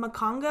again?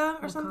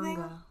 Makonga or something.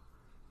 Makonga.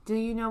 Do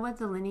you know what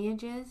the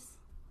lineage is?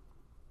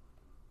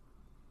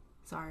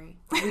 Sorry.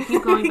 We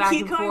keep going back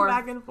keep and going forth.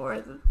 back and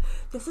forth.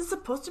 This is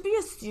supposed to be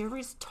a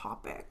serious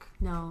topic.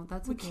 No,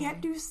 that's We okay.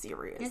 can't do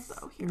serious Yes.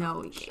 though here. No,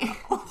 on we the can't.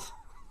 show.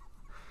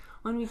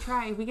 When we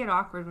try, we get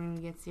awkward when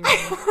we get serious.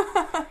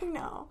 I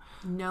know.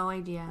 No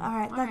idea. All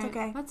right, that's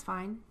okay. That's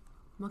fine.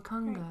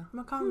 Makonga.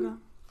 Makonga.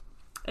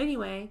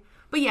 Anyway,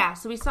 but yeah,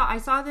 so I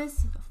saw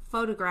this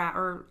photograph,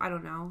 or I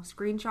don't know,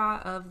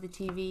 screenshot of the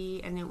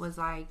TV, and it was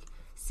like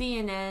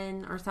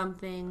CNN or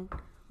something.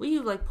 Will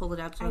you like pull it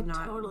up so I I'm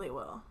not totally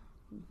will.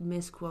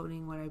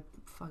 misquoting what I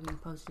fucking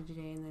posted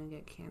today and then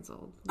get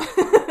canceled?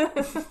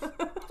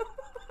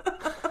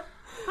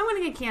 I'm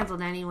gonna get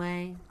canceled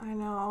anyway. I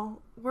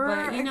know. We're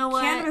But you know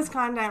what? cannabis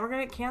content. We're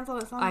gonna get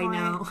canceled at some I point.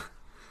 know.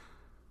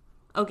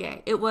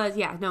 Okay, it was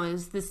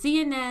the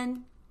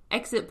CNN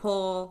exit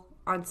poll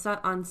on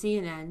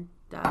CNN.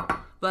 Duh.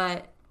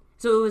 But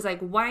so it was like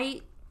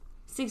white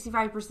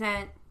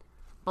 65%,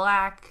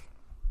 black,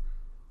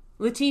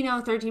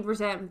 Latino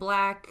 13%,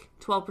 black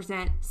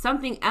 12%,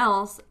 something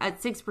else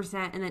at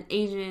 6%, and then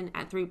Asian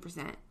at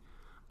 3%.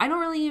 I don't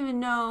really even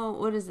know,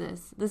 what is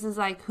this? This is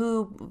like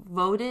who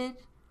voted.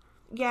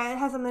 Yeah, it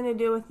has something to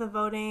do with the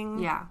voting.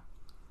 Yeah.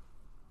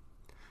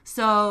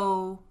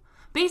 So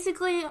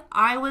basically,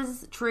 I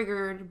was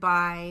triggered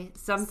by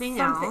something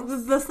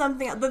else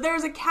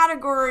There's a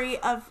category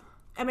of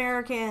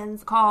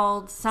Americans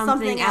called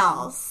something else.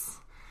 else.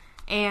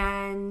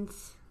 And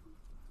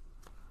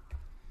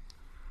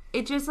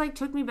it just, like,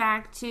 took me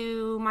back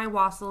to my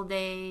wassail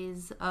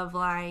days of,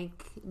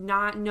 like,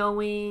 not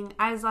knowing,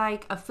 as,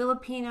 like, a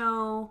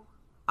Filipino,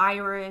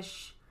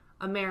 Irish,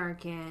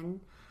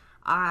 American,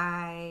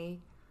 I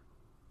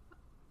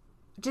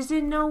just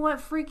didn't know what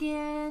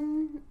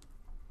freaking...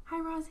 Hi,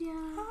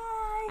 Razia.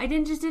 Hi. I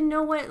didn't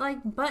know what, like,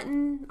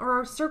 button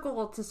or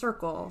circle to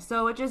circle.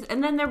 So it just...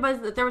 And then there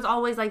was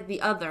always, like,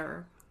 the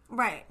other.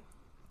 Right.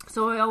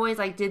 So I always,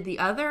 like, did the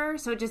other.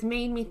 So it just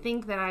made me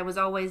think that I was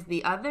always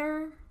the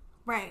other.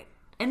 Right.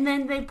 And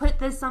then they put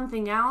this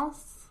something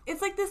else.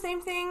 It's like the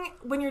same thing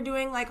when you're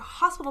doing, like,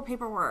 hospital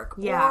paperwork.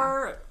 Yeah.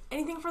 Or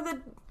anything for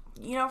the,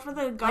 for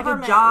the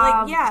government.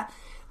 job. Like, yeah.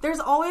 There's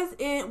always,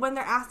 when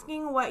they're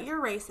asking what your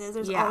race is,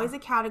 there's Yeah. always a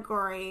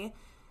category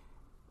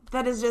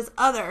that is just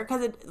other.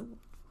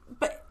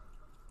 But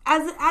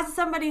as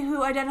somebody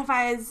who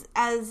identifies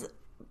as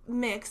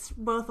mixed,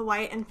 both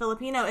white and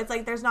Filipino, it's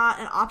like there's not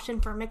an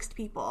option for mixed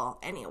people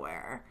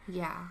anywhere.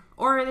 Yeah.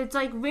 Or it's,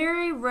 like,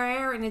 very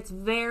rare, and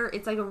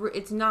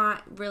it's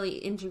not really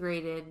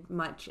integrated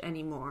much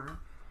anymore.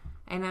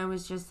 And I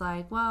was just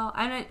like, well,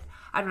 I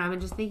don't know, I've been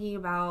just thinking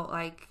about,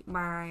 like,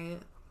 my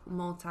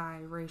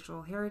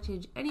multiracial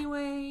heritage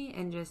anyway,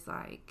 and just,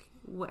 like,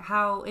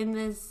 how in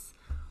this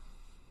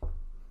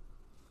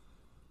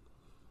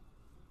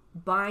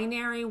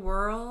binary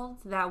world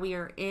that we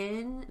are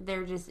in,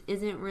 there just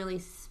isn't really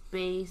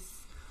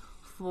space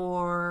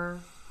for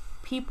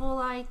people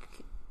like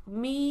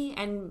me.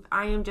 And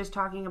I am just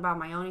talking about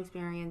my own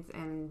experience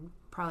and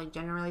probably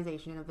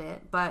generalization of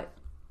it, but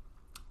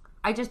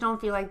I just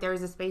don't feel like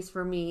there's a space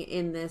for me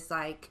in this,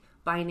 like,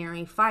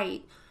 binary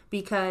fight,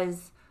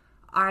 because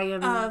I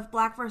am... Of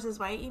black versus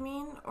white, you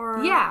mean?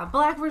 Or Yeah,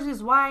 black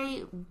versus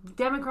white,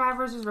 Democrat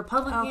versus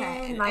Republican.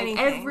 Okay, like, anything.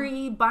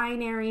 every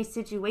binary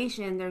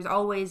situation, there's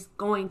always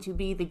going to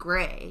be the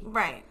gray.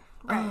 Right.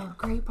 Oh,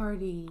 gray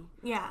party.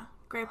 Yeah.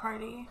 Gray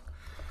party.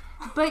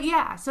 But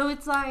yeah, so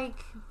it's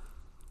like,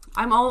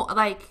 I don't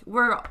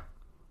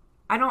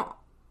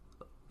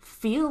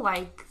feel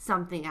like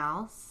something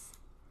else.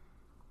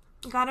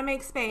 Gotta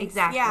make space.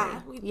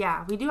 Exactly.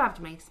 Yeah. We do have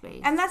to make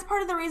space. And that's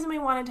part of the reason we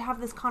wanted to have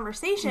this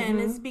conversation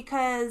is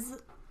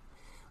because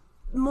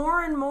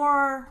more and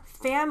more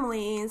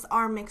families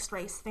are mixed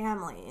race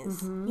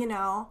families,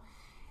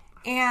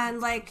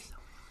 and, like,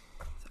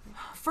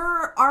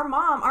 for our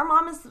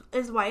mom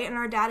is white and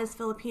our dad is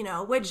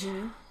Filipino, which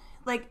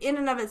like, in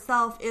and of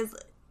itself is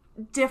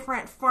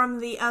different from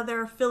the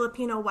other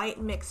Filipino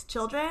white mixed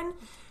children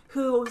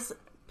whose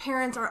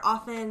parents are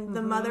often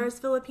the mother is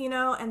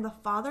Filipino and the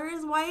father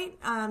is white,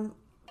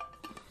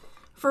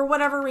 for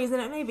whatever reason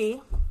it may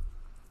be.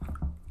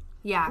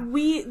 Yeah.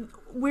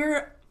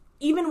 We're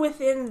even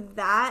within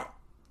that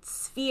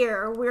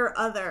sphere, we're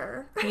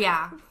other.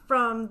 Yeah.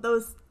 From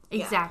those.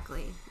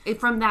 Exactly.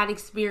 From that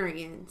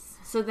experience.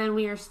 So then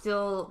we are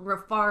still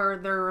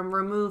farther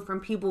removed from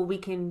people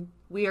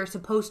we are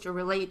supposed to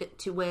relate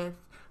to with,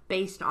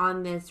 based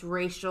on this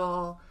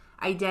racial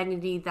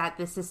identity that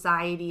the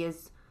society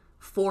is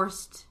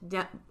forced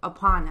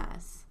upon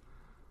us.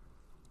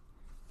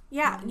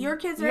 Yeah, your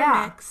kids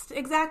are mixed.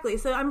 Exactly.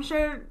 So I'm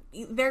sure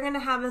they're going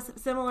to have a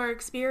similar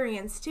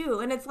experience too.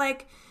 And it's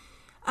like,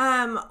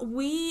 our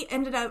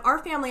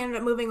family ended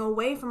up moving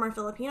away from our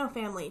Filipino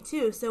family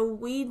too. So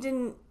we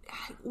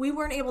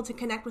weren't able to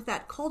connect with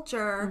that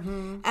culture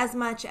as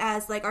much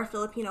as, like, our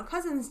Filipino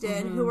cousins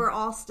did, who were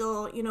all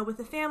still, with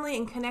the family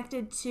and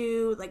connected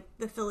to, like,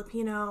 the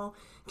Filipino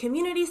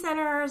community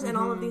centers and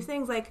all of these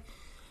things. Like,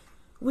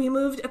 we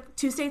moved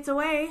 2 states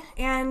away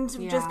and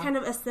just kind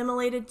of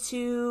assimilated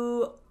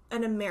to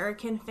an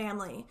American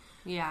family.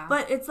 Yeah.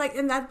 But it's like,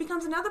 and that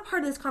becomes another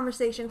part of this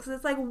conversation, because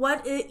it's like,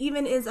 what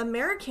even is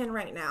American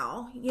right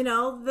now?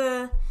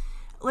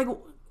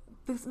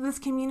 This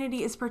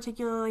community is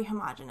particularly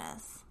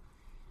homogenous.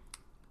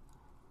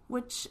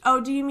 Which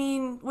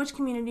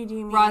community do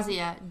you mean?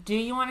 Razia, do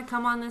you want to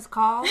come on this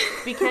call?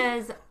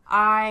 Because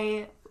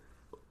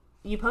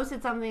you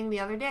posted something the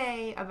other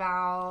day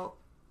about,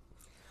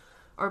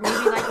 or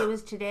maybe like it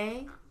was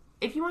today.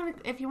 If you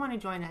want to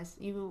join us,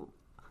 you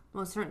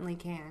most certainly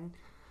can.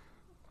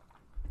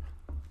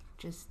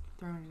 Just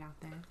throwing it out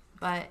there.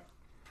 But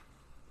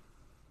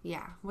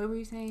yeah, what were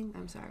you saying?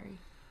 I'm sorry.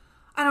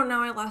 I don't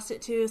know. I lost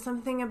it too.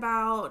 Something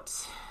about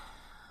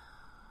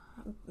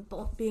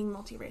being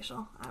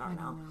multiracial. I don't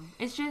know.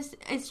 It's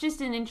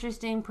just an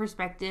interesting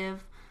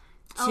perspective.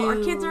 Our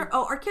kids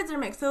are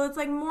mixed. So it's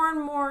like more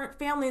and more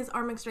families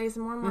are mixed race,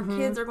 and more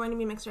kids are going to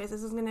be mixed race.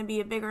 This is going to be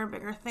a bigger and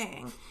bigger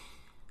thing.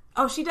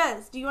 Oh, she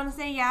does. Do you want to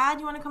say yeah? Do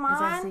you want to come on? Does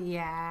that say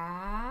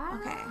yeah?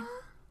 Okay.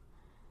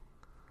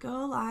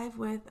 Go live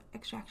with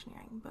Extraction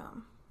Earring.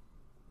 Boom.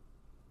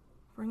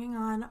 Bringing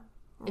on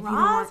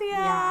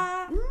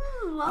Razia.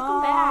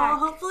 Welcome back.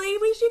 Hopefully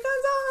she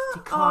comes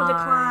on. Declined. Oh,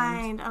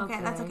 declined.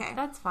 Okay, that's okay.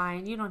 That's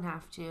fine. You don't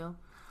have to.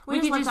 We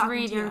just could love just talking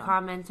read to your you.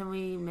 comments, and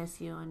we miss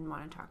you and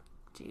want to talk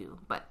to you,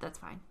 but that's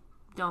fine.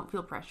 Don't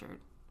feel pressured.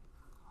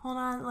 Hold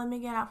on, let me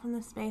get out from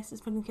this space.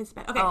 Just putting the kids to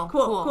bed. Okay, Oh,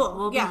 cool. cool.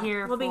 We'll be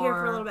here We'll be here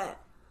for a for- little bit.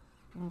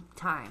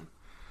 Time.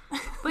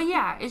 But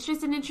yeah, it's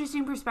just an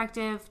interesting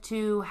perspective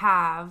to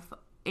have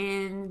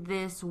in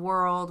this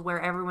world where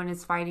everyone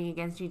is fighting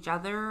against each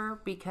other,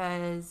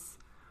 because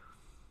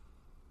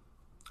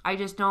I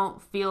just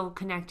don't feel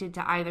connected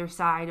to either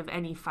side of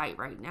any fight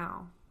right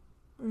now.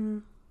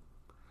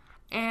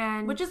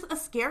 And Which is a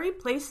scary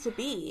place to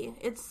be.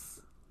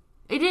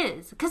 it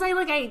is, because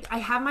I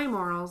have my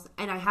morals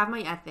and I have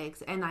my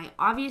ethics, and I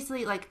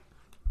obviously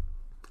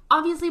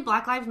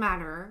Black Lives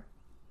Matter,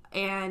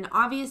 and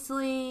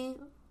obviously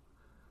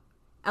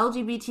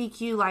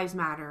LGBTQ lives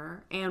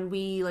matter, and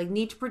we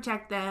need to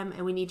protect them,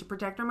 and we need to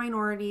protect our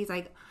minorities.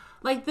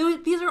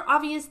 These are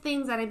obvious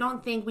things that I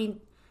don't think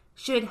we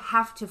should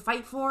have to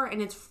fight for,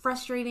 and it's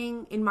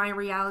frustrating in my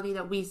reality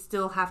that we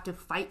still have to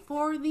fight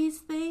for these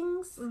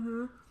things.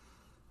 Mm-hmm.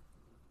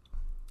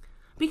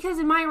 Because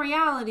in my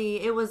reality,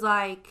 it was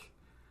like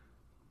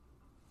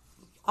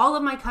all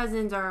of my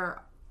cousins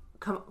are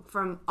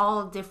from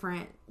all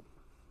different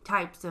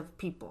types of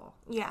people.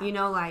 Yeah. You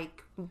know,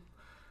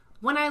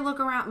 when I look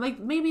around,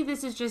 maybe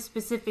this is just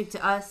specific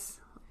to us,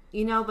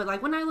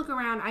 but when I look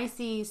around, I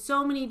see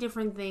so many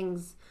different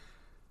things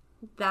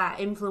that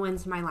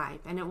influenced my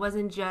life. And it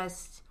wasn't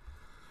just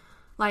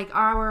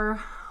our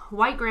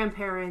white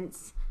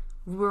grandparents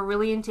were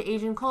really into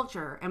Asian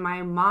culture, and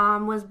my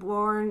mom was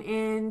born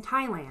in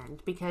Taiwan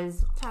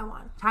because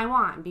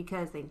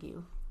thank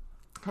you,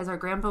 because our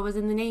grandpa was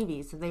in the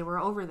Navy, so they were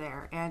over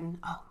there. And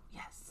oh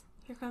yes,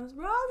 Here comes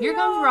Razia. here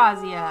comes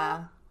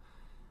Razia.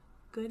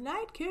 Good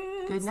night,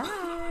 kids. Good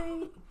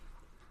night.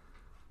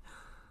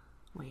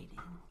 Waiting.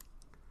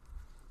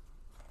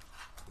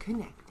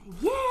 Connecting.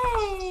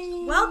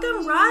 Yay!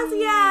 Welcome,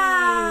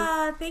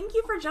 Razia. Thank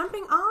you for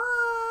jumping on.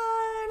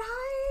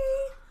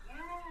 Hi.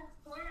 Yeah,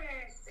 of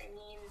course. I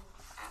mean,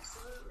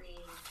 absolutely.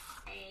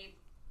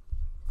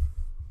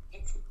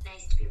 It's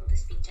nice to be able to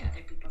speak to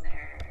other people that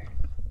are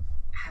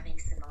having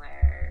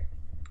similar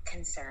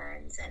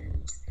concerns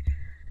and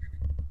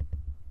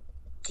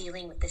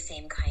dealing with the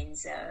same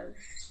kinds of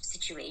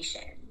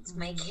situations.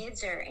 My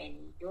kids are in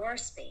your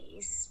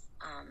space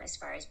as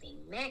far as being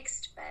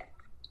mixed, but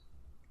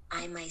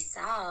I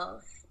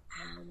myself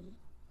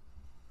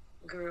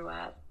grew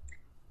up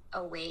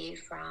away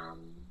from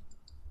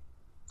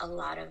a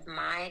lot of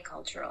my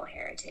cultural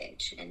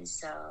heritage, and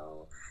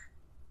so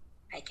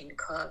I can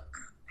cook,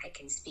 I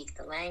can speak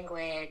the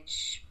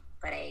language,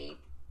 but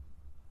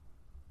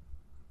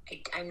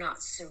I'm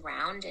not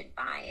surrounded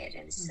by it,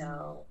 and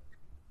so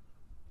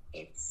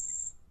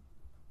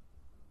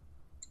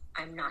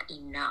I'm not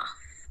enough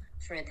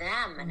for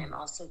them, and I'm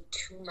also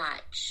too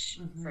much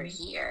for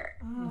here.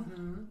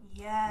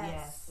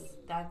 Yes.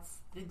 That's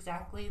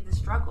exactly the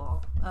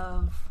struggle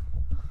of.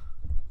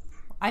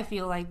 I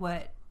feel like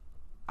what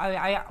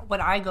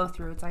I go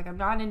through. It's I'm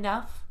not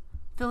enough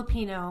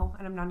Filipino,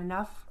 and I'm not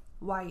enough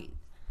white.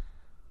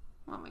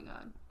 Oh my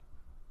god.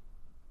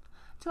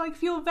 To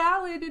feel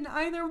valid in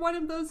either one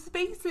of those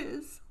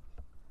spaces.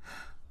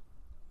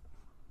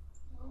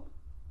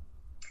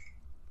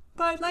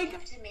 But We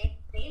have to make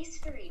space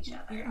for each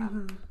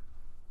other.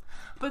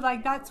 But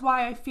that's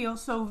why I feel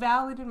so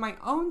valid in my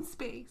own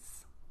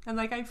space. And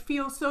I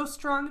feel so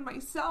strong in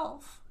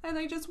myself. And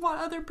I just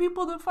want other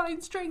people to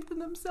find strength in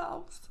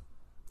themselves.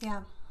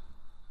 Yeah.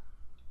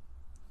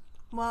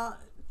 Well,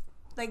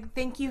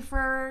 thank you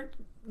for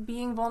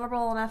being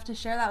vulnerable enough to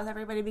share that with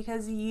everybody,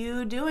 because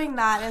you doing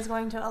that is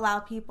going to allow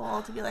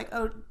people to be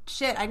oh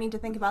shit, I need to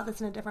think about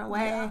this in a different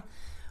way. Yeah.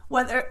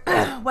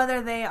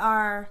 Whether they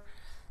are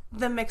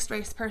the mixed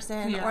race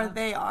person or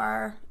they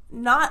are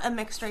not a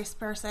mixed race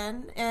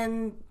person,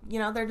 and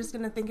they're just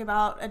going to think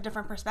about a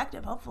different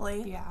perspective,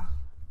 hopefully. Yeah.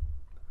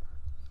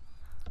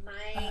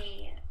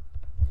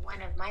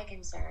 One of my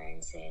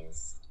concerns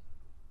is,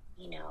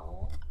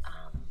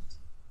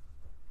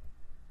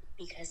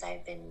 because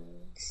I've been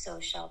so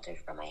sheltered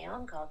from my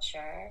own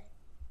culture,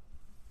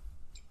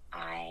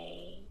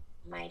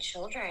 my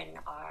children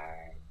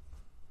are,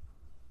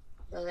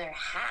 though they're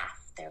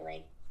half, they're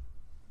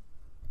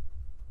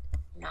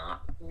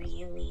not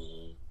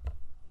really,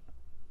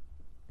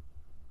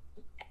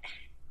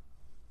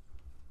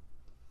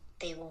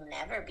 they will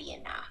never be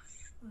enough,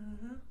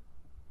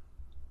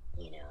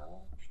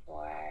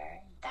 for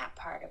that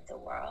part of the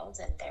world,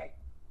 and they're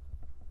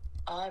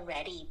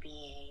already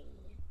being,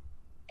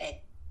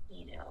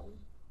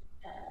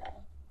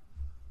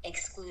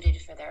 excluded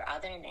for their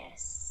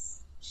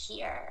otherness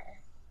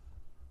here.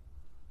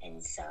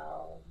 And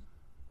so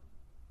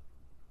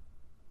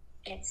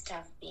it's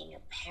tough being a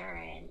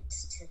parent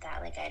to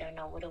that. I don't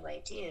know, what do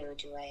I do?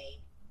 Do I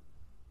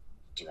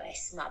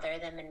smother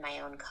them in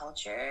my own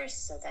culture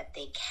so that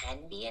they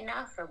can be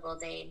enough, or will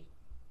they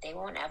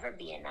won't ever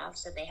be enough,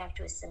 so they have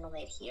to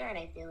assimilate here? And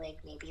I feel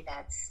maybe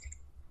that's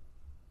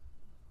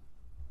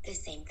the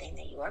same thing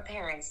that your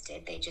parents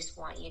did. They just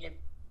want you to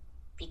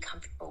be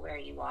comfortable where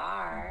you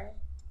are,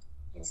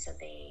 and so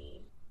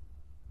they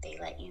they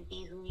let you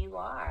be who you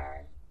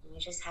are. You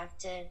just have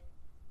to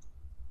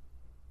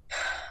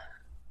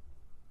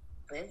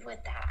live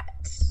with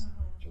that.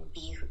 And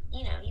be,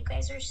 you know, you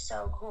guys are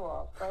so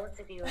cool. Both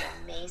of you are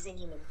amazing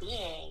human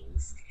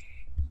beings.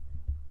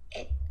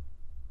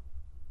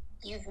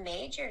 You've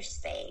made your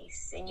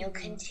space, and you'll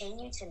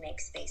continue to make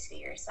space for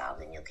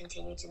yourself, and you'll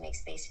continue to make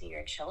space for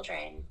your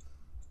children.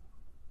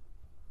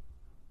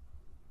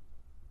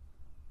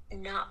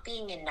 Not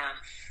being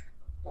enough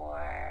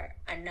for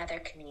another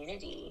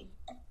community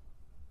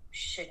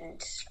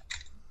shouldn't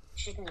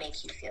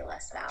make you feel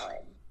less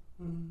valid.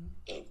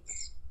 It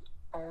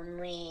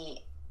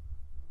only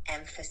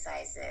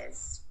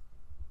emphasizes,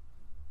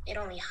 it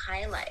only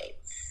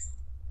highlights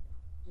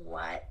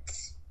what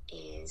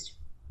is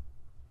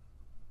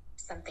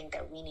something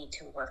that we need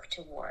to work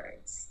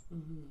towards,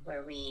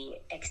 where we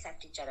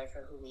accept each other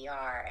for who we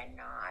are and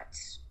not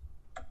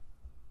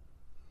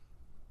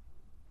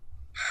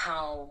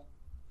how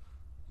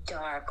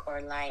dark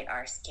or light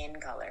our skin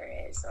color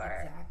is,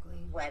 or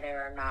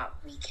whether or not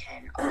we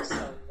can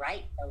also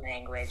write the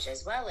language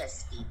as well as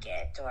speak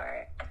it,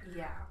 or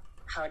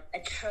how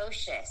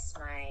atrocious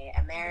my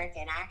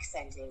American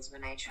accent is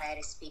when I try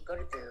to speak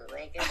Urdu.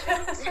 Like, it's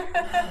just, you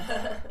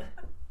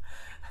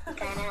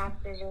kind of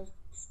have to just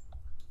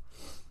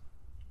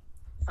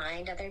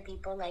find other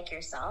people like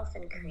yourself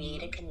and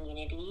create a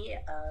community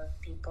of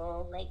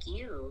people like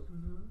you.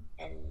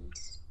 And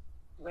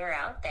we're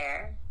out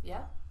there.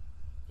 Yeah,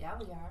 we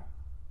are.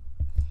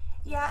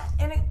 Yeah,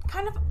 and it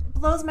kind of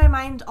blows my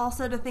mind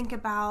also to think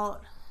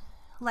about,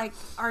 like,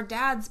 our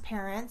dad's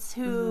parents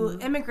who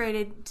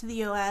immigrated to the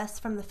U.S.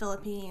 from the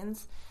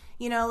Philippines.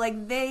 You know,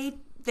 like,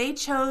 they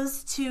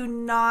chose to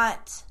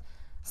not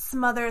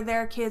smother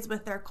their kids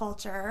with their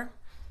culture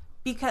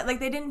because, like,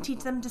 they didn't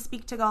teach them to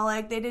speak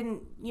Tagalog. They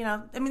didn't, you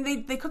know, I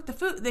mean, they cooked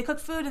they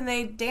cooked food and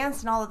they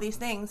danced and all of these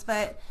things,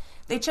 but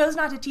they chose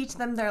not to teach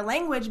them their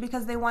language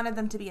because they wanted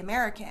them to be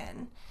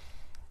American.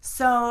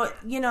 So,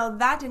 you know,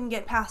 that didn't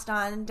get passed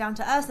on down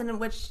to us, and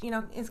which, you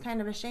know, is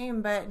kind of a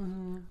shame, but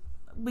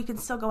we can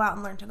still go out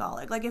and learn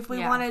Tagalog. Like, if we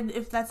wanted,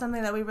 if that's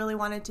something that we really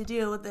wanted to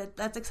do,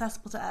 that's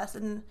accessible to us.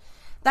 And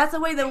that's a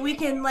way that we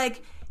can,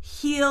 like,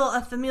 heal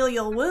a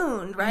familial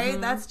wound, right?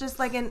 That's just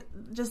like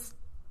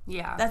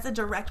that's a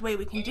direct way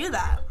we can do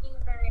that.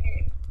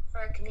 For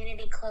a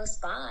community close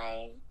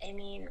by, I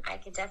mean, I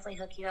could definitely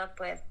hook you up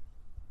with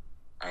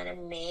an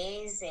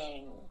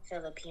amazing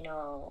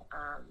Filipino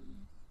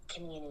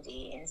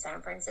community in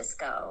San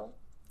Francisco.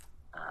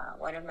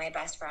 One of my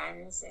best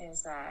friends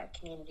is a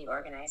community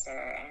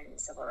organizer and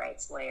civil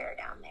rights lawyer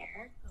down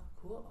there. Oh,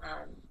 cool.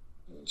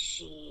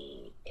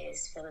 She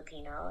is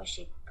Filipino.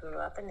 She grew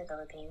up in the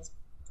Philippines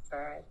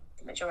for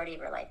the majority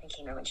of her life and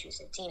came here when she was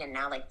 15. And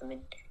now, like,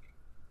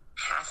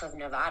 half of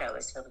Novato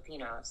is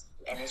Filipinos,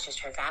 and it's just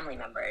her family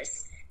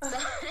members. So,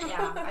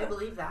 yeah, I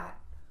believe that.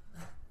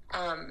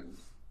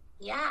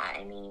 Yeah,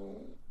 I mean,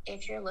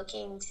 if you're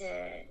looking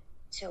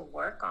to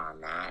work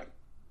on that,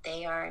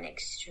 they are an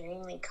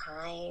extremely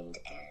kind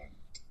and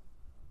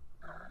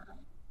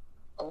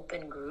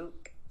open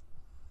group.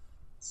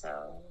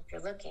 So if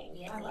you're looking,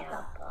 hit me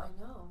up.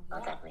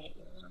 I'll definitely hit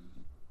you up.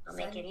 I'll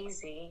make it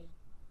easy.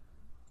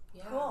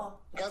 Yeah. Cool.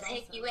 They'll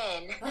take you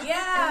in.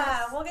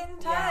 Yeah, we'll get in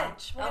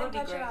touch. Yeah, we'll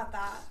get in touch great. about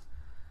that.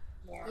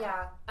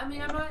 Yeah. I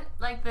mean, I'm not,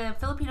 like, the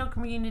Filipino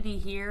community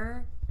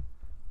here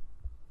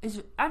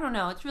is, I don't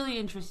know, it's really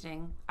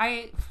interesting.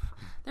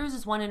 There was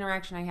this one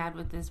interaction I had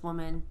with this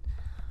woman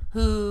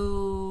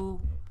who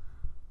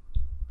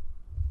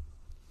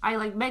I,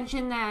 like,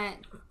 mentioned that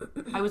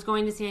I was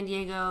going to San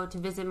Diego to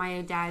visit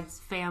my dad's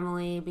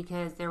family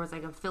because there was,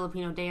 like, a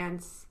Filipino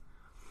dance,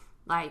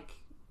 like,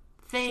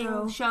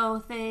 show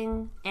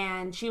thing,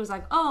 and she was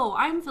like, oh,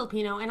 I'm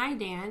Filipino and I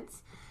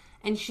dance,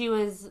 and she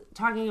was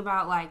talking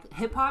about, like,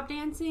 hip-hop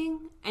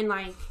dancing, and,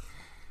 like,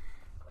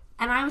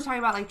 and I was talking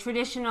about, like,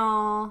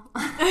 traditional,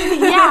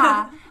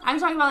 I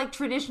was talking about, like,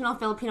 traditional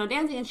Filipino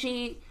dancing, and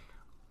she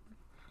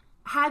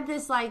had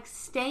this, like,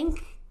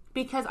 stank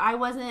because I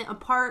wasn't a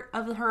part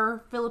of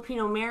her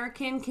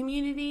Filipino-American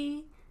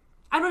community.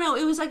 I don't know,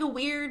 it was, like, a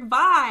weird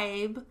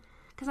vibe,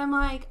 because I'm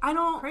like,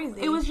 Crazy.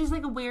 It was just,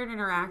 like, a weird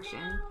interaction.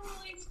 No,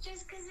 it's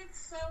just because it's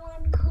so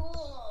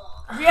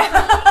uncool.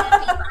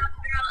 Yeah.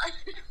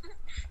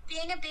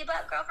 Being a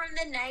bebop girl from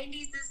the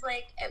 90s is,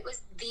 like, it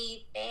was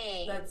the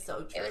thing. That's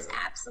so true. It was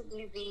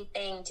absolutely the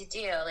thing to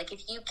do. Like,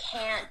 if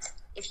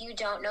you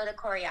don't know the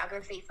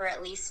choreography for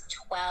at least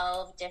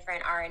 12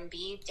 different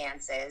R&B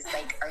dances,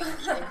 like, are you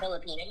even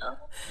Filipino?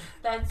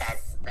 That's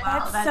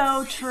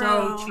so true.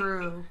 So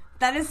true.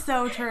 That is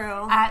so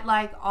true. At,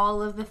 like,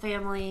 all of the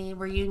family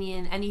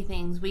reunion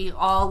anythings, we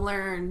all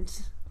learned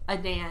a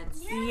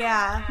dance.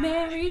 Yeah.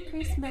 Merry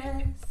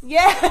Christmas.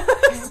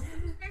 Yes.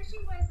 I'm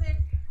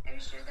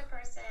sure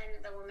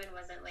the woman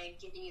wasn't, like,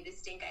 giving you the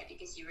stink eye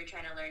because you were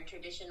trying to learn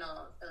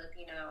traditional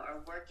Filipino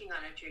or working on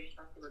a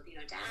traditional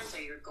Filipino dance,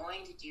 or you're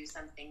going to do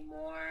something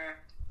more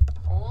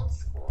old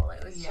school.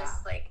 It was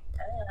just like,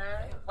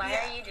 why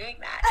are you doing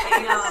that?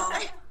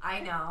 I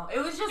know. It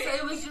was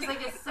just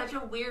like such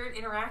a weird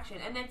interaction,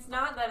 and it's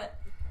not that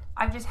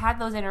I've just had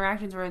those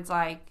interactions where it's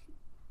like,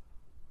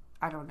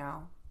 I don't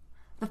know.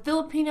 The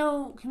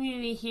Filipino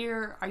community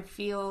here, I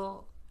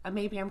feel,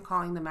 maybe I'm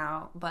calling them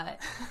out, but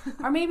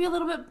are maybe a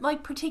little bit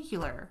like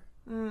particular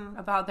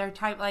about their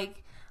type.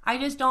 Like, I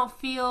just don't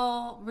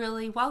feel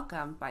really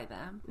welcomed by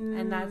them,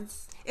 and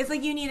that's. It's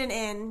like you need an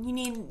in.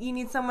 You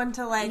need someone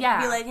to like be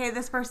like, hey,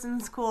 this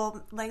person's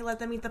cool. Like, let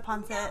them eat the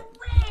pancit. No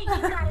way! You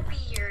gotta be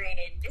your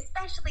in,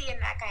 especially in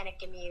that kind of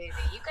community.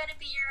 You gotta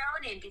be your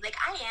own in. Be like,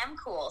 I am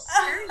cool.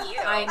 Screw you.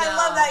 I know. I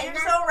love that. And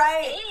You're so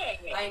right.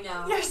 it. I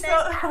know. You're so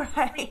That's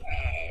right.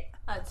 it.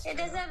 That's It true.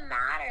 doesn't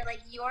matter.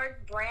 Like, your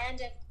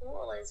brand of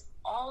cool is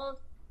all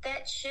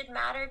that should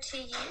matter to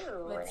you.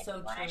 That's and if so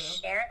you want true. to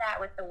share that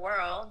with the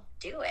world,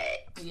 do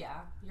it. Yeah,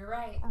 you're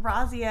right.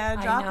 Razia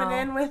I dropping know.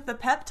 in with the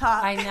pep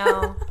talk. I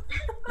know.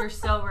 You're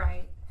so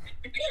right.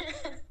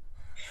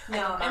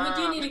 No, and we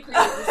do need to create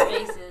the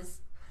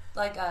spaces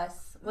like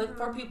us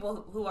for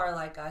people who are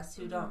like us,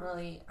 who don't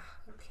really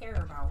care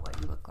about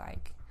what you look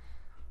like.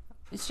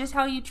 It's just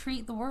how you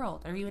treat the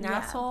world. Are you an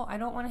asshole? I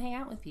don't want to hang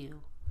out with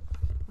you.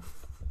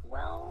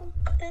 Well,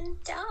 then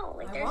don't.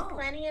 Like, I there's won't.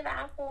 plenty of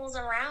assholes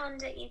around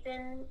to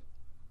even,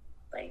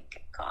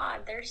 like,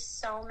 God, there's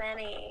so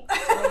many.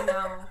 I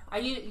know. I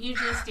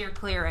usually steer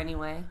clear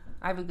anyway.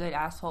 I have a good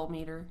asshole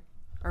meter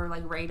or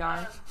like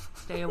radar.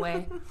 Stay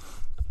away.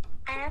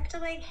 I have to,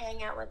 like,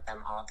 hang out with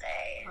them all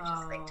day and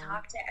just, like,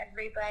 talk to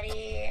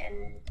everybody,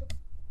 and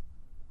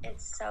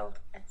it's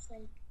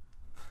like,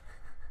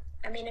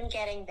 I mean, I'm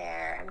getting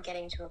there. I'm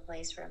getting to a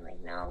place where I'm like,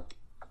 nope,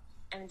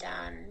 I'm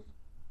done.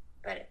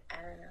 But I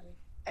don't know.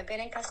 I've been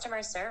in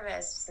customer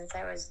service since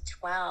I was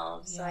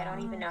 12, so I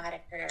don't even know how to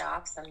turn it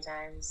off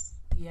sometimes.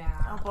 Yeah.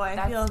 Oh boy, I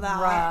That's feel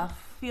that.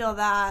 rough. Feel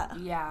that.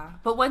 Yeah.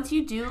 But once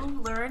you do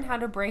learn how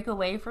to break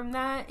away from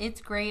that,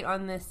 it's great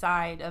on this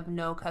side of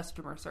no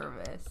customer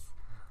service.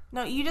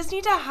 No, you just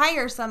need to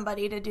hire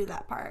somebody to do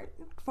that part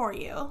for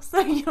you, so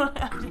you don't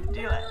have to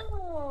do it.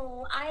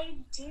 No, I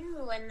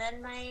do, and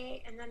then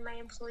my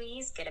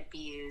employees get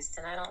abused,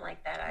 and I don't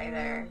like that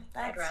either.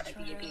 I'd that's rather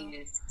be true.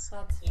 abused.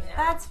 That's You know?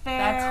 That's fair.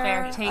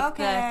 That's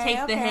fair.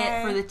 Take the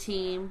hit for the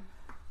team.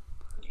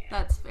 Yeah.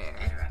 That's fair.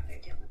 I'd rather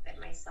deal with it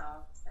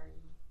myself than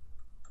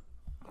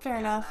Fair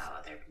enough. allow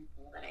other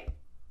people that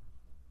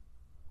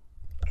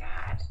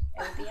God,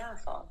 it would be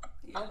awful.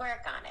 I'll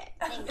work on it.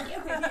 Thank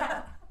you.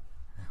 Yeah.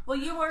 Well,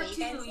 you are But you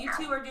too. guys You have-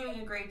 two are doing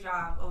a great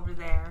job over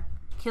there.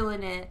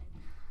 Killing it.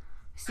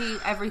 See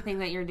everything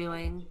that you're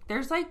doing.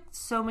 There's like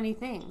so many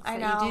things I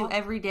that you know. do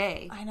every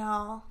day. I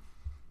know.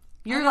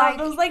 You're I know, like,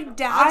 those like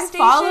down I stations.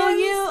 follow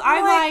you.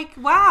 I'm like,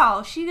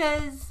 wow, she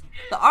does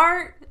the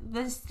art,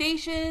 the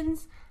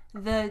stations,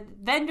 the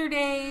vendor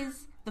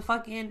days, the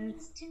fucking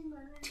It's too much.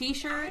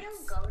 t-shirts. I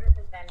don't go to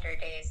the vendor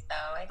days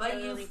though. I But feel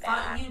you really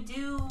bad.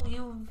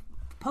 you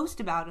post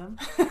about them.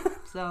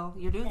 So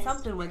you're doing That's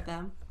something true. with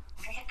them.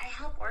 I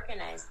help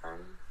organize them.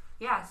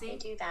 Yeah, I see,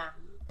 do them,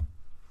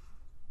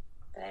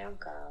 but I don't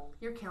go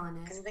you're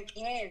killing because it. of the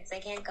kids. They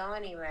can't go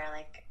anywhere.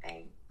 Like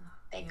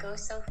they go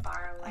so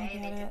far away.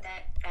 get They it. did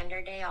that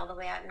vendor day all the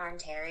way out in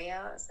Ontario.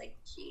 I was like,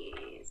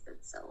 geez,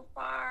 that's so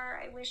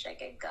far. I wish I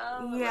could go.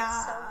 It looks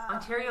Yeah. so fun.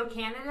 Ontario,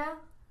 Canada?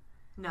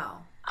 No.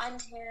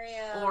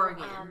 Ontario,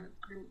 Oregon.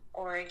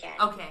 Oregon.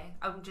 Okay,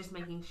 I'm just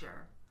making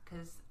sure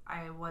because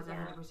I wasn't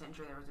Yeah. 100%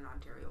 sure there was an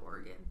Ontario,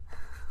 Oregon.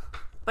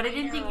 But I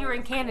didn't think you were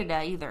in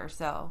Canada either,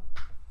 so.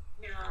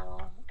 No,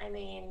 I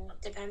mean,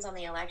 depends on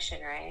the election,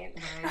 right?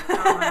 Right.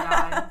 Oh my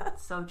god,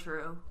 so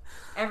true.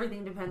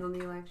 Everything depends on the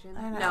election.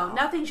 I know. No,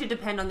 nothing should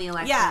depend on the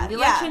election. Yeah, the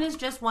yeah. election is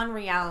just one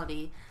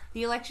reality.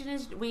 The election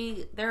is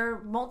there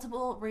are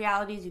multiple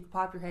realities you can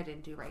pop your head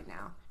into right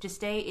now. Just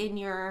stay in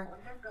your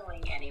I'm not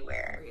going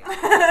anywhere.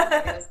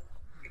 reality.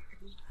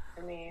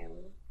 I mean,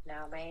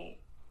 no, my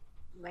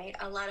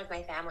a lot of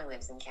my family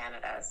lives in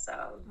Canada,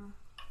 so.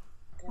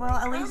 Well,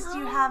 at least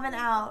you have an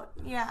out.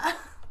 Yeah.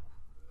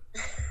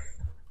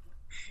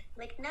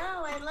 Like, no,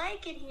 I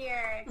like it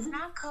here. It's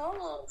not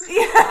cold.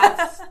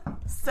 Yeah.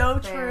 So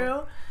fair.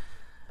 true.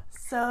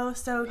 So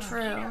true.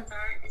 Mosquitoes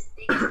aren't as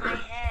big as my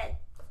head.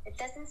 It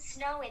doesn't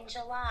snow in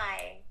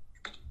July.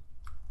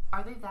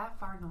 Are they that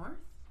far north?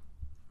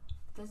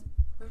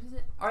 Where is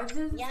it? Are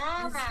the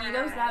Yeah.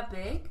 mosquitoes that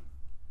big?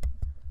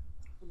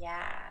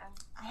 Yeah.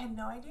 I had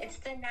no idea. It's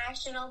the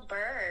national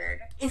bird.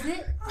 Is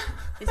it?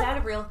 Is that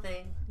a real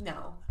thing?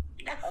 No.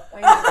 No.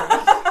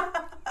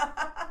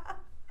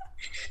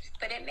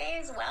 But it may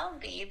as well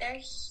be. They're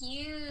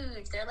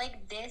huge. They're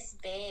like this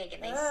big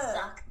and they Ugh.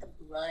 suck the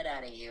blood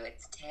out of you.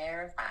 It's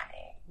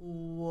terrifying.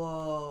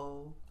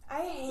 Whoa.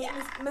 I hate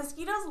Yeah.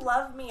 mosquitoes.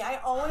 Love me. I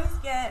always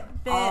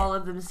get bit All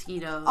of the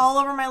mosquitoes. all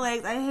over my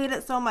legs. I hate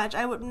it so much.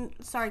 I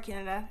wouldn't. Sorry,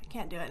 Canada. I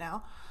can't do it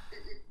now.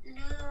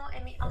 No,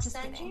 I mean, I'll Just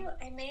send kidding. you.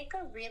 I make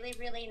a really,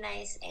 really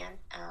nice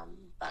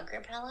bug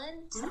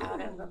repellent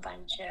out of a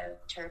bunch of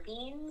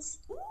terpenes.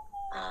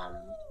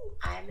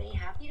 I'd be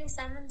happy to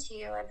send them to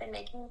you. I've been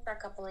making them for a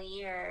couple of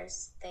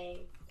years.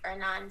 They are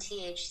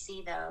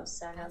non-THC though,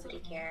 so nobody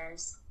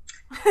cares.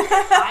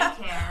 I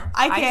care.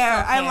 I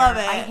care. still I love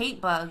it. I hate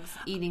bugs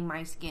eating my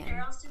They're skin.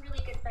 also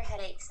really good for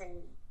headaches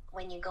and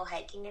when you go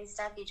hiking and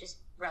stuff, you just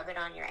rub it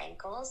on your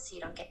ankles so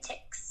you don't get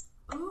ticks.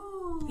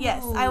 Ooh.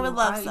 Yes, I would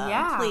love some.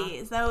 Yeah.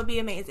 Please. That would be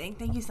amazing.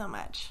 Thank you so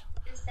much.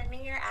 Just send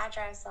me your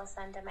address. I'll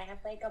send them. I have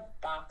like a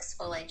box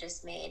full I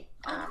just made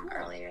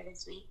earlier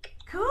this week.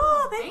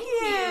 Cool. Thank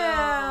you.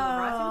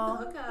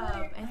 Rosie with the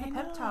hookup and I the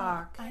pep know.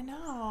 talk. I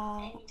know.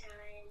 Anytime.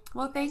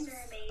 Well, You thanks. guys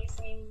are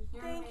amazing.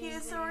 You're Thank you.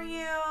 amazing. So are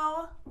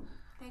you.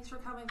 Thanks for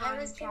coming I on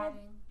was and gonna-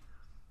 chatting.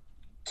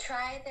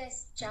 Try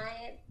this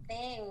giant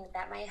thing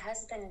that my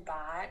husband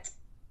bought.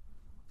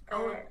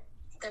 Oh.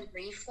 The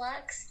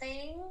reflux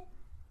thing.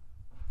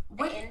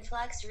 What? The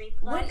influx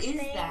reflux what is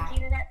thing. that?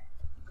 You know that,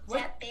 What?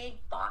 that big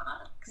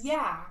box?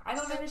 Yeah, I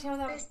don't So understand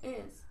what that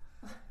this- is.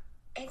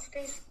 It's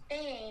this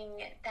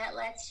thing that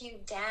lets you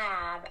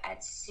dab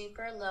at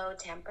super low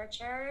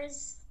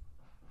temperatures.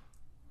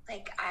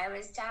 Like I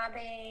was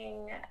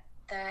dabbing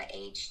the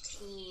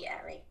HT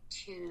at like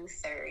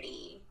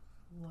 230.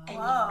 And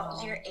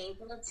Whoa. you're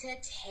able to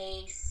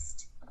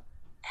taste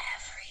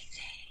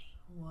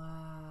everything.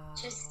 Wow.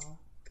 Just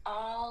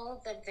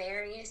all the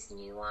various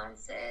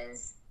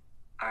nuances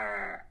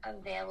are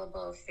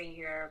available for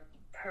your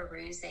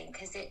perusing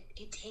because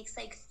it takes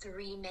like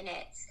 3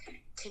 minutes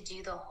to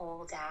do the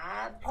whole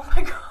dab, Oh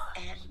my god.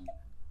 and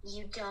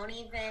you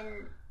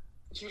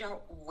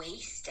don't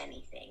waste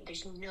anything.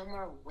 There's no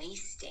more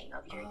wasting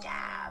of your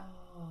dab,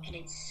 and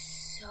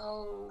it's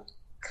so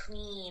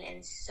clean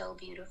and so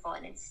beautiful,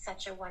 and it's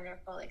such a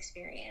wonderful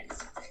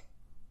experience.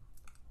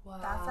 Wow.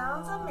 That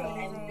sounds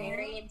amazing. I'm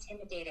very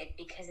intimidated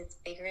because it's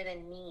bigger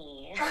than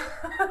me.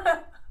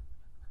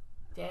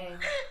 Dang.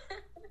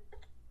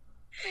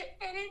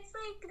 And it's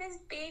like this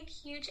big,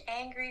 huge,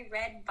 angry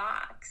red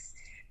box.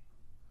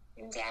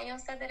 And Daniel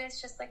said that it's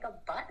just like a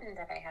button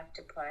that I have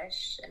to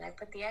push. And I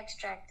put the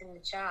extract in the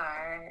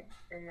jar,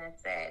 and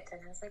that's it. And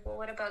I was like, well,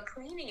 what about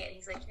cleaning it?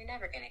 He's like, you're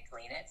never going to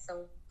clean it,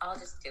 so I'll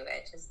just do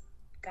it. Just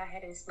go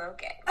ahead and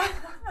smoke it.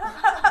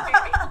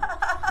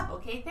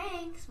 Okay,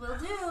 thanks. Will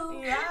do.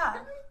 Yeah.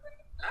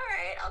 All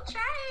right, I'll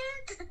try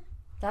it.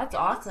 That's It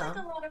looks awesome.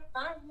 like a lot of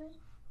fun.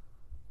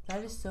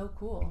 That is so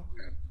cool.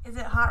 Is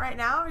it hot right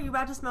now? Are you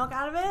about to smoke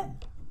out of it?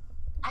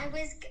 I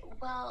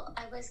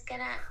was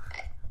gonna,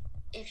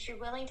 if you're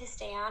willing to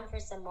stay on for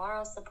some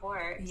moral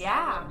support,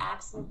 Yeah. I will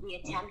absolutely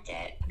attempt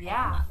it.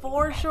 Yeah.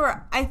 For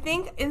sure. I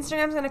think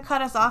Instagram's going to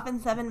cut us off in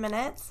 7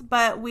 minutes,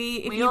 but if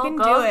you We'll can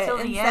go do it till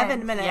in the 7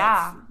 end. minutes,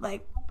 Yeah.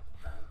 like,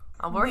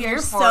 We're we here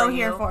are for so you.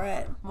 here for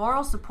it.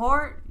 Moral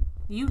support.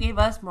 You gave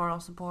us moral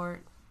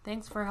support.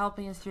 Thanks for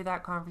helping us through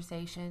that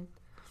conversation.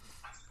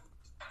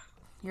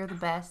 You're the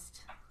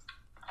best.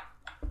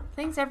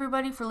 Thanks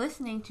everybody for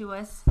listening to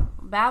us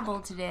babble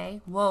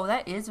today. Whoa,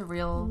 that is a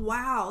real.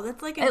 Wow,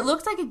 that's like It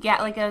looks like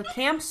a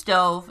camp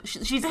stove.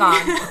 She's gone.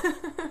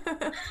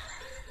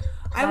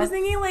 I was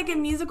thinking like a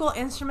musical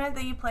instrument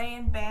that you play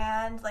in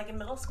band, like in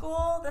middle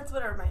school. That's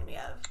what it reminded me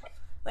of.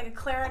 Like a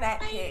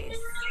clarinet case.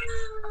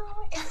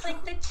 It's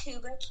like the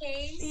tuba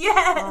case.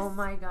 Yes. Oh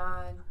my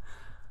god.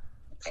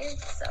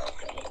 It's so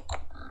good.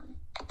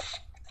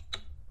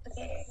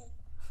 Okay.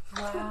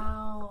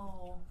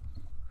 Wow.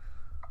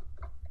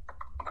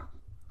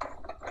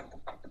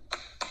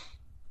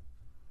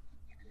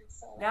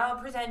 Now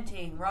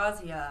presenting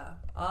Razia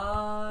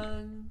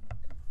on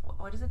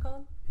what is it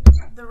called?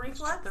 The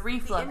reflux? The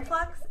reflux. The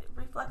influx?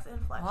 Reflux,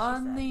 influx.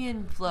 On she said. the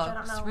Which I don't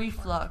influx, know which one's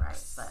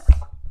reflux. right,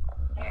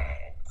 but- Here,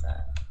 it's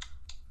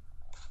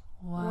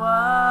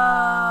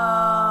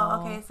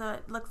Wow. Whoa. Okay, so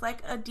it looks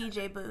like a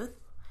DJ booth.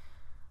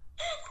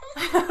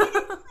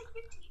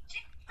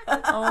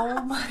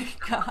 Oh my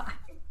god.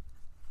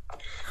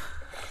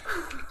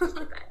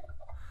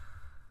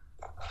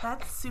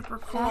 That's super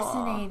cool.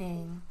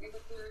 Fascinating.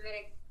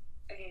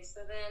 Okay, so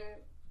then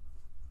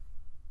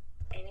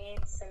I need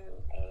some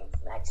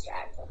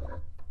extract.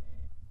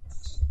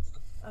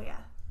 Oh yeah.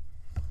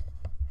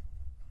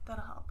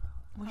 That'll help.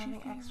 What's your Having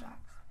favorite?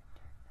 extracts.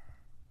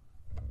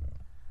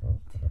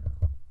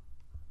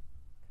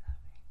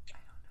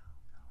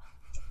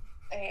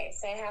 Okay,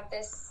 so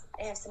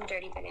I have some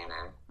dirty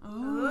banana.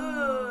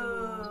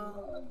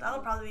 Ooh. That'll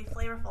probably be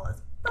flavorful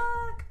as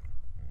fuck.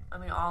 I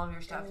mean, all of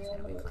your stuff is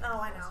gonna be. Oh,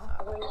 I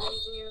know. What do I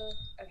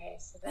do? Okay,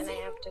 so then I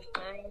have to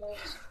find.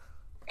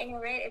 I know,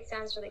 right? It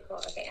sounds really cool.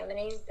 Okay, I'm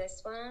gonna use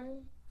this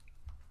one.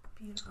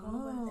 Beautiful.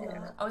 Ooh.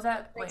 Oh, is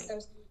that? Like Wait, some.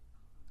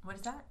 what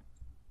is that?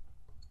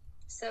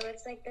 So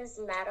it's like this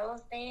metal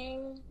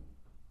thing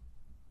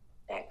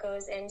that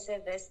goes into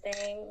this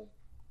thing,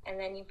 and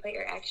then you put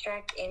your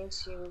extract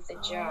into the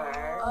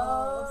jar.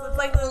 Oh, so it's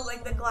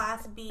like the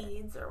glass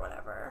beads or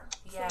whatever.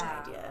 Yeah.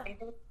 Same idea. I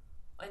think.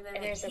 And then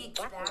And it there's a heats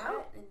button.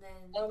 that, and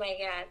then. Oh my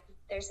god,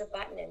 there's a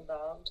button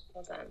involved.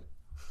 Hold on.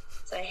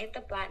 So I hit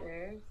the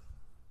button,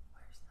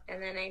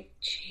 and then I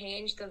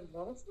change the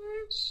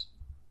voltage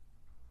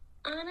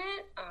on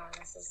it. Oh,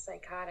 this is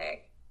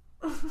psychotic.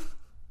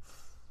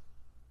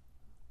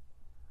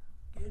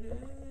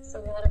 It's a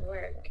lot of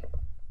work.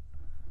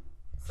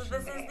 So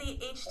this is the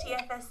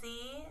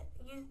HTFSE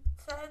you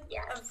said?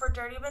 Yes. For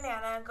Dirty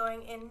Banana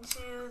going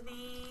into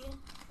the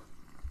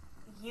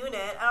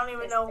unit. I don't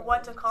even know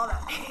what to call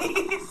that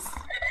piece.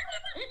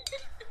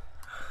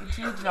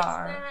 Into a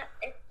jar.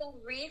 It's the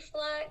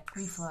Reflux.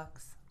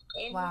 Influx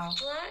Wow.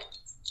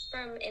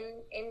 from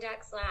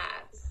Index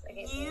Labs.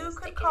 Okay, so You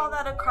stick could it call in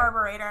that a there.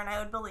 carburetor, and I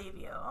would believe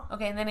you.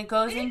 Okay, and then it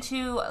goes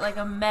into like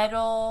a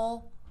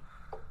metal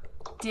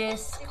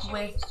disc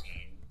with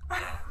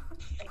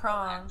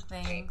prong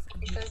things.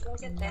 It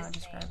goes into I'm this not thing.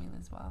 describing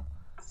this well.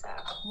 So,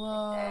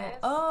 Whoa. like this.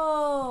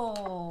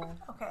 Oh.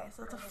 Okay,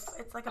 so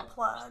it's like a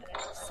plug.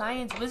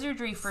 Science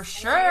wizardry for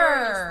sure.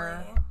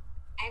 Seriously.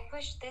 I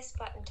pushed this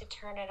button to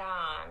turn it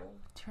on,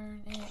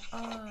 Turn it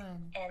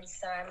on. and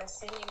so I'm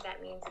assuming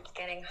that means it's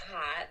getting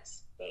hot.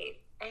 Wait,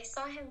 I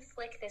saw him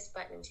flick this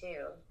button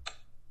too.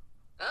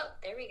 Oh,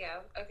 there we go.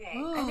 Okay.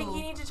 Ooh. I think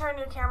you need to turn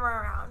your camera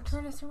around.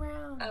 Turn us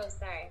around. Oh,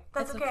 sorry.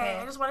 That's That's okay. okay.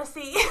 I just want to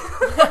see.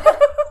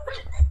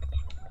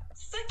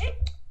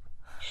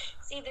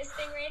 See this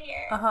thing right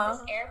here? Uh-huh.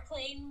 This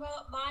airplane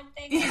mod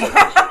thing? I pushed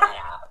that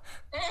out.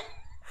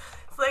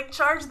 It's like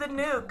charge the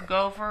nuke.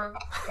 Go for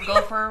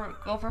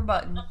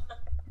button.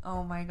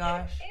 Oh my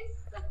gosh.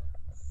 It's so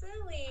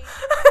silly.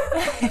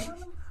 I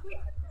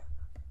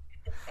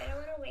don't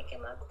want to wake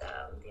him up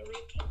though. Be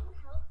like, can you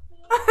help me?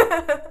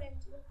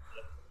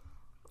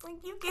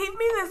 Like, you gave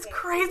me this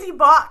crazy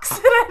box,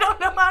 and I don't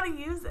know how to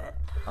use it.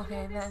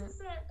 Okay, then.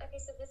 So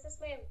this is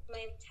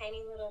my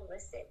tiny little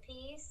licit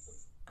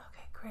piece.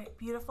 Okay, great.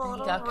 Beautiful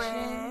little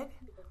Induction. rig.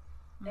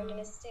 I'm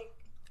gonna stick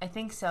I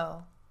think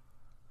so.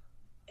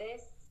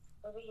 this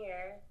over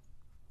here.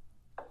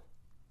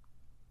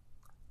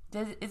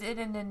 Is it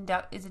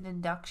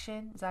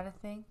induction? Is that a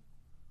thing?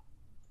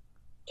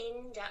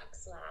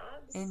 Indux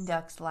Labs.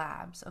 Indux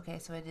Labs. Okay,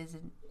 so it is.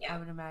 I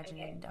would imagine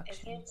okay.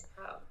 induction. I can't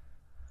tell.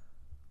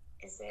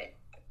 Is it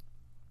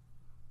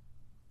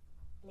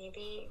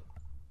maybe?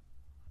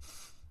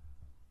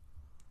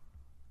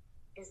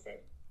 Is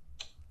it?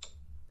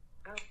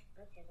 Oh,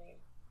 okay, wait.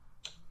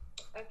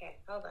 Okay,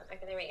 hold on.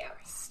 Okay, there we go.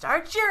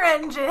 Start your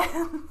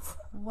engines.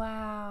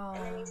 Wow.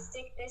 And then you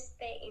stick this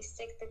thing. You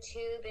stick the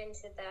tube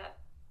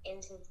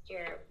into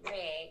your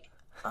rig,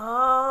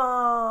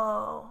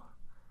 Oh.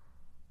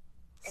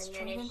 and then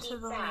Straight it into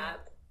heats the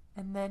up,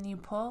 And then you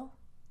pull.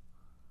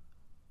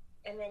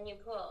 and then you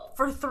pull.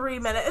 for 3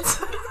 minutes.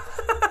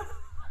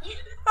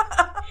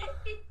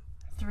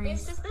 Three.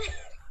 This is the.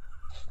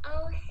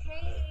 Oh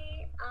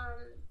hey,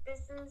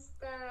 this is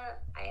the.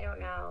 I don't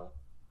know.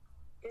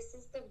 This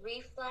is the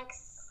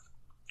Reflex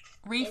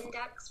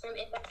Indux from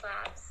Index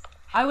Labs.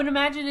 I would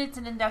imagine it's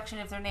an induction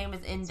if their name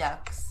is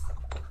Indux.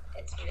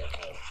 It's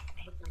really.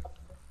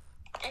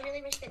 I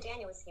really wish that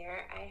Daniel was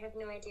here. I have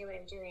no idea what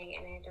I'm doing,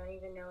 and I don't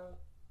even know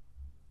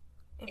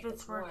if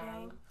it's working.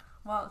 warm.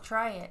 Well,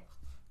 try it.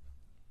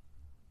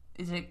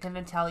 Is it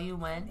gonna tell you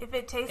when? If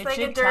it tastes It like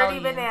a should tell dirty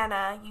you.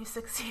 banana, you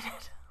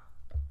succeeded.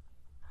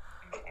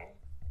 Okay.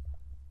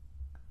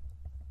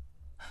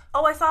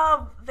 Oh, I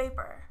saw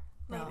vapor.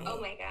 No. Maybe. Oh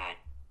my god,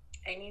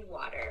 I need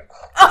water.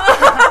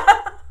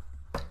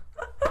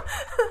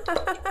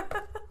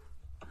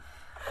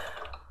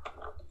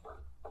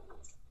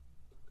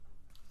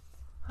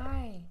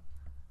 Hi.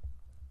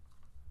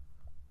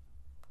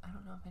 I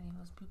don't know if any of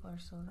those people are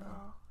still there.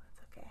 Oh, that's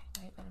okay.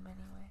 I bet them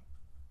anyway.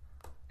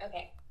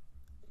 Okay.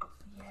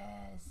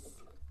 Yes.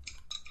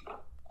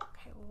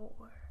 Okay, wow.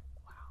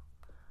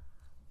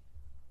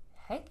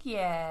 Heck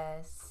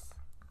yes.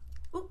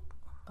 Ooh.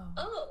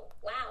 Oh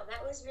wow,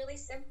 that was really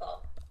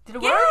simple. Did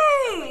it Yay! work?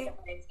 Oh my god,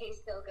 it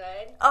tastes so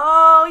good.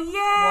 Oh, yay!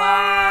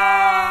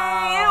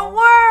 Wow. It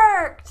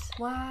worked!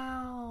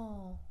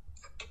 Wow.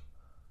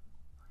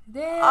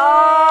 Yay!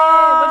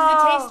 Oh. What does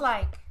it taste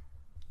like?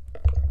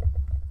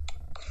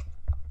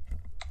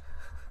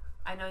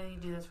 I know you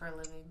do this for a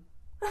living.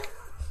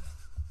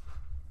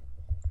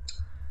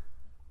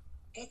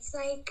 It's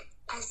like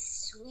a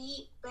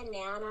sweet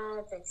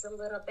banana that's a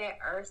little bit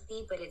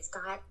earthy, but it's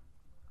got.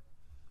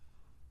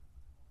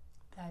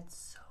 That's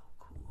so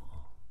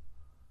cool.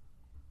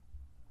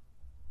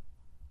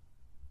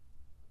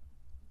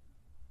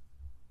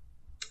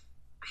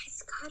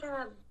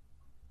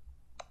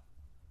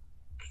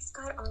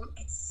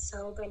 It's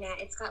so banana.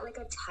 It's got like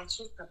a touch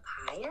of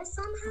papaya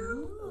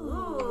somehow.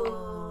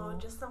 Ooh,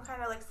 just some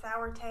kind of like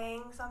sour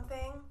tang,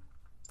 something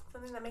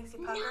that makes you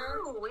pucker.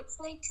 No, it's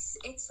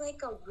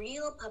like a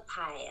real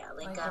papaya,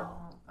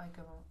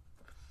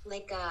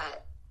 like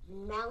a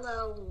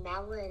mellow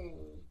melon.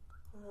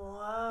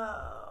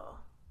 Whoa.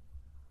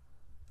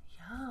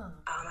 Yum.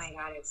 Oh my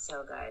god, it's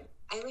so good.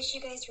 I wish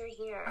you guys were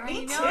here.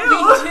 Me know,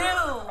 too.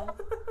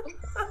 Me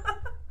too.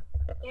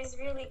 It was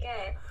really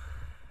good.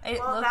 It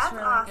Well, looks that's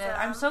really awesome. good.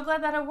 I'm so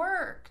glad that it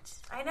worked.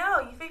 I know,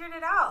 you figured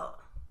it out.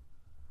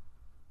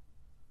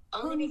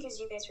 Only because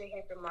you guys were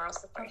here for moral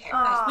support.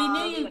 Aw. We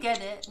knew you'd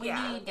get it. We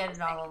Yeah. knew you'd get it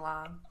all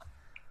along.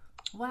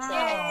 Wow.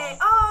 Yay.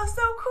 Oh,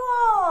 so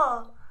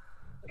cool.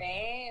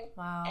 Right?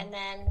 Wow. And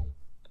then,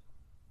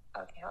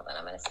 okay, hold on.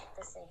 I'm going to stick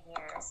this in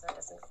here so it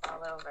doesn't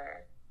fall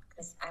over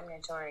because I'm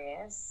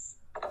notorious.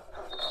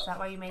 Is that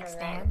why you make All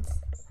stands?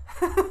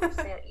 So,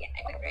 yeah,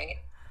 I know, right?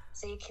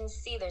 So you can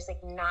see there's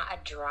like not a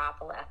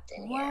drop left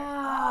in here.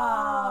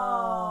 Wow.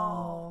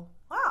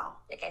 Wow.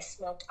 Like I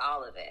smoked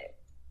all of it.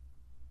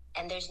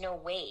 and there's no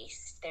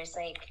waste. There's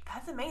like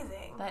That's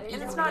amazing. That And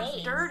is it's not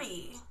amazing.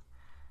 dirty.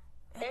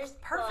 there's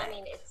perfect. Well, I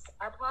mean, it's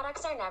our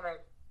products are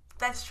never.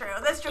 That's true.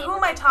 That's true. Who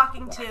am I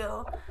talking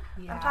to?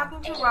 Yeah. I'm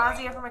talking to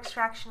Razia from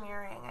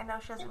Extractioneering. I know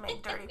she doesn't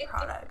make dirty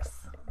products.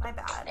 My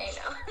bad. I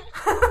know.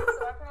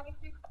 So our products,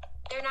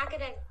 they're not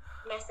gonna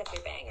mess up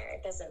your banger.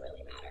 It doesn't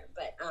really matter.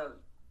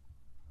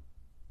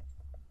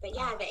 But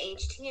yeah, the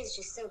HT is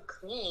just so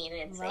clean.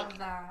 It's Love like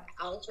that.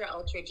 ultra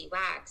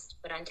de-waxed.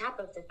 But on top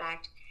of the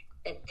fact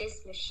that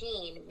this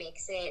machine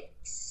makes it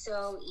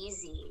so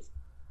easy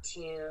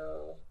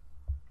to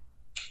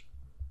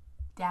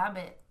Dab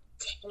it.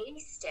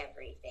 taste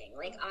everything.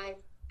 Like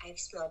I've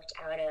smoked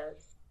out of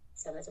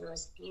some of the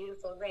most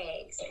beautiful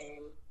rigs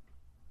and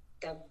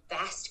the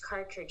best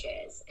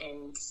cartridges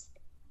and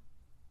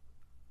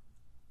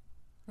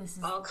This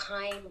is all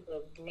kinds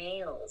of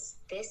nails.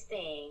 This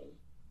thing,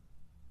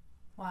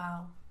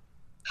 wow.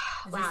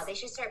 Is wow, this- they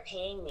should start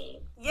paying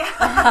me. Yeah.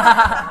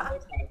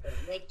 Advertising.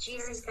 Like,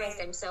 Jesus Christ,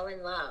 I'm so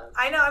in love.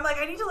 I know. I'm like,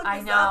 I need to look I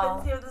this up know.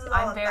 and see what this is all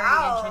I'm very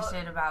about.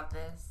 interested about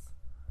this.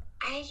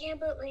 I can't,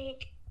 but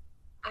like,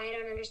 I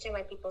don't understand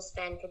why people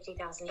spend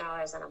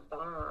 $50,000 on a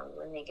bong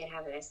when they could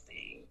have this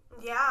thing.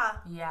 Yeah.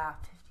 Yeah, $50,000.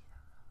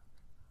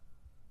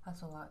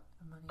 That's a lot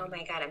of money. Oh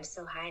my God, I'm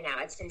so high now.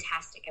 It's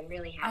fantastic. I'm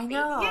really I happy.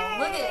 know.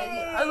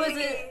 Yay! Look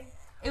at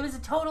it was a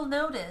total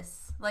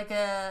notice, like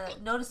a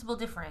noticeable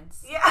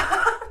difference.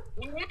 Yeah.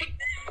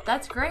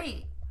 That's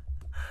great.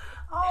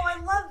 Oh, I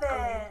love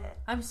it.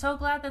 I'm so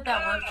glad that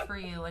worked for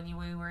you and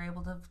we were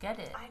able to get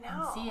it I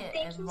know. and see it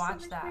Thank and you watch so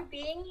much that. for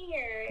being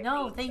here.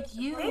 No, Being thank so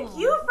you. supportive. Thank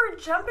you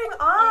for jumping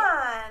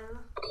on.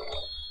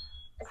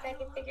 If I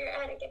can figure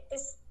out how to get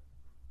this.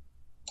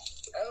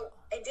 Oh,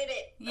 I did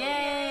it.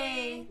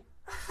 Yay!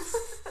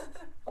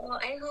 Well,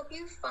 I hope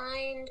you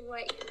find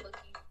what you're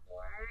looking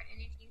for,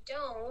 and if you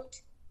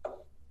don't,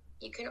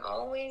 you can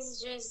always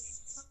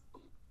just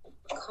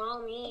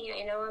call me.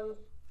 I know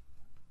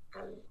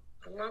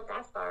I'm not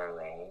that far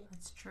away.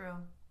 That's true.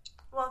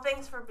 Well,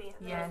 thanks for being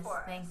there Yes, for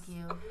us. thank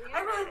you.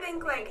 I really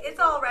think like it's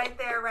all right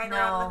there, right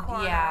around the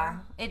corner. Yeah,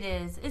 it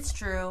is. It's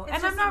true. It's and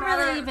I'm just not a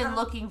matter really even of-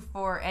 looking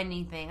for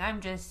anything.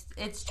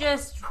 It's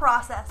just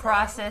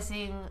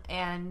Processing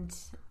and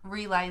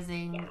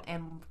realizing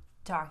and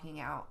talking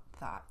out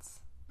thoughts.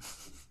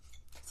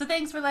 So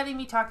thanks for letting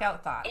me talk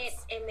out thoughts.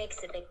 It makes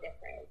a big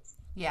difference.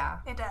 Yeah.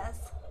 It does.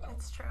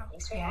 It's true.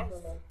 Thanks for Yes.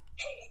 having me.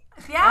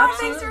 Yeah, thanks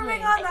for Absolutely.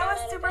 being on. I That got was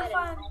out of super bed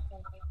fun.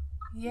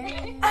 and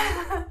Yay.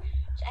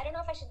 I don't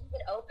know if I should leave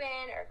it open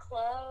or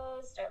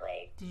closed or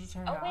like. Did you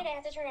turn it Oh off? wait, I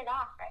have to turn it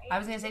off, right? I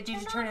was gonna say,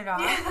 did you turn it off?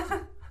 Yeah.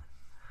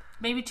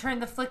 Maybe flick I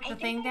the think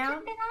thing I down?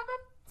 turned it on.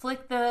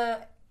 Flick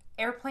the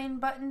airplane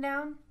button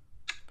down?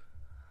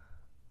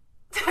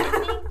 I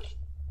think.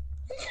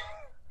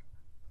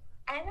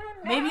 I don't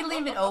know. Maybe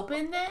leave it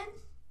open then?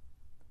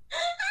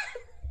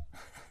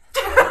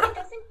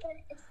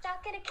 It's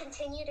not going to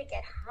continue to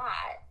get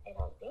hot. I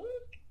don't think.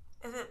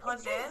 Is it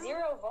plugged It says in?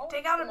 0 volts.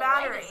 Take out a and the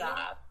light battery. is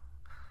off.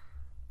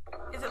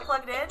 Is it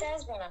plugged in? It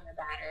does run on the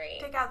battery.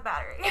 Take out the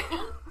battery.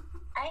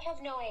 I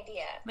have no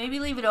idea. Maybe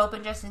leave it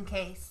open just in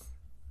case.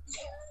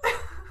 All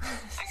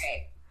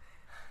right.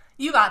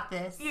 You got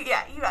this. you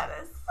got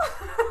this.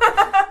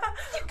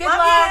 Good Love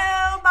luck.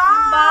 you.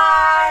 Bye.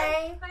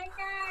 Bye. Bye,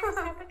 guys.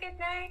 Have a good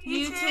night.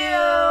 You too.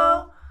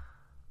 too.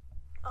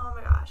 Oh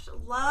my gosh,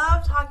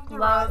 love talking to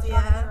Love Razia.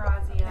 talking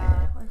to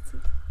Razia. Let's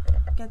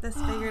get this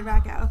figured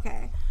back out.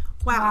 Okay.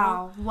 Wow.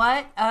 Wow,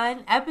 what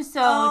an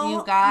episode, Oh you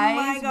my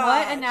guys.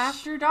 What an gosh.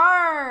 after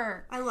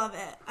dark. I love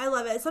it. I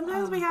love it.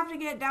 Sometimes we have to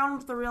get down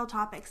with the real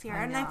topics here.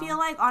 I And I know. feel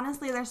like,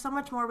 honestly, there's so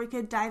much more we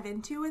could dive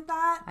into with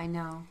that. I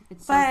know.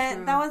 It's so But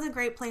true. that was a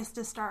great place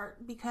to start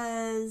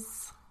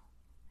because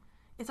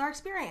it's our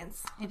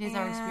experience. It is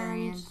our And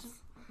experience.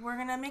 We're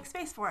going to make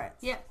space for it.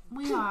 Yep,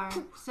 we are.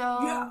 So,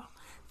 Yeah.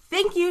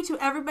 Thank you to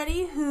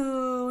everybody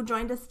who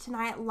joined us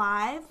tonight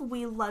live.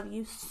 We love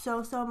you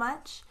so, so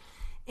much.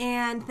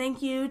 And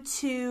thank you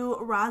to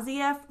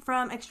Razia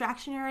from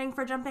Extractionering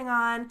for jumping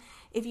on.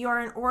 If you are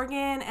in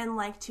Oregon and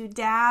like to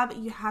dab,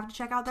 you have to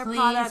check out their Please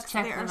products.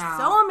 check they them are out.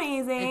 so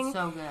amazing. it's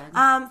so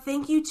good.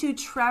 Thank you to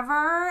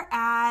Trevor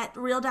at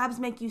Real Dabs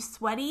Make You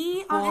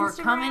Sweaty on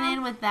For Instagram. coming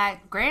in with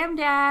that gram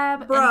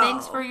dab. Bro. And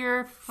thanks for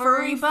your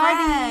furry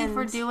buddy friend.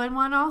 for doing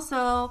one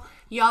also.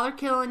 Y'all are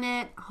killing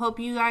it. Hope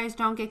you guys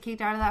don't get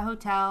kicked out of that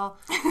hotel.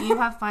 You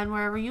have fun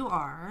wherever you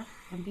are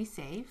and be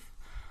safe.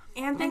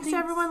 And thanks to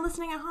thanks. everyone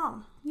listening at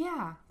home.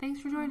 Yeah, thanks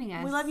for joining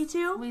us. We love you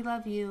too. We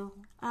love you.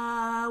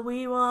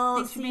 We will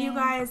Thanks for see you being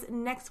guys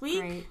next week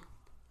Great.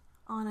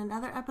 on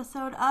another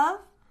episode of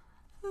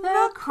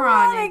The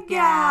Chronic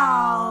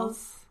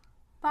Gals.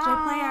 Bye. Should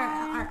I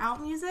play our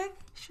out music?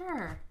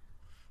 Sure.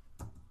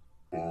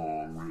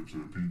 Bong ribs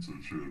and pizza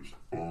chips.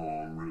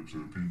 Bong ribs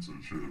and pizza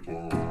chips.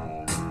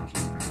 Bong ribs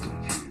and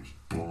pizza chips.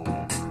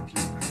 Bong ribs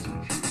and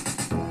pizza chips.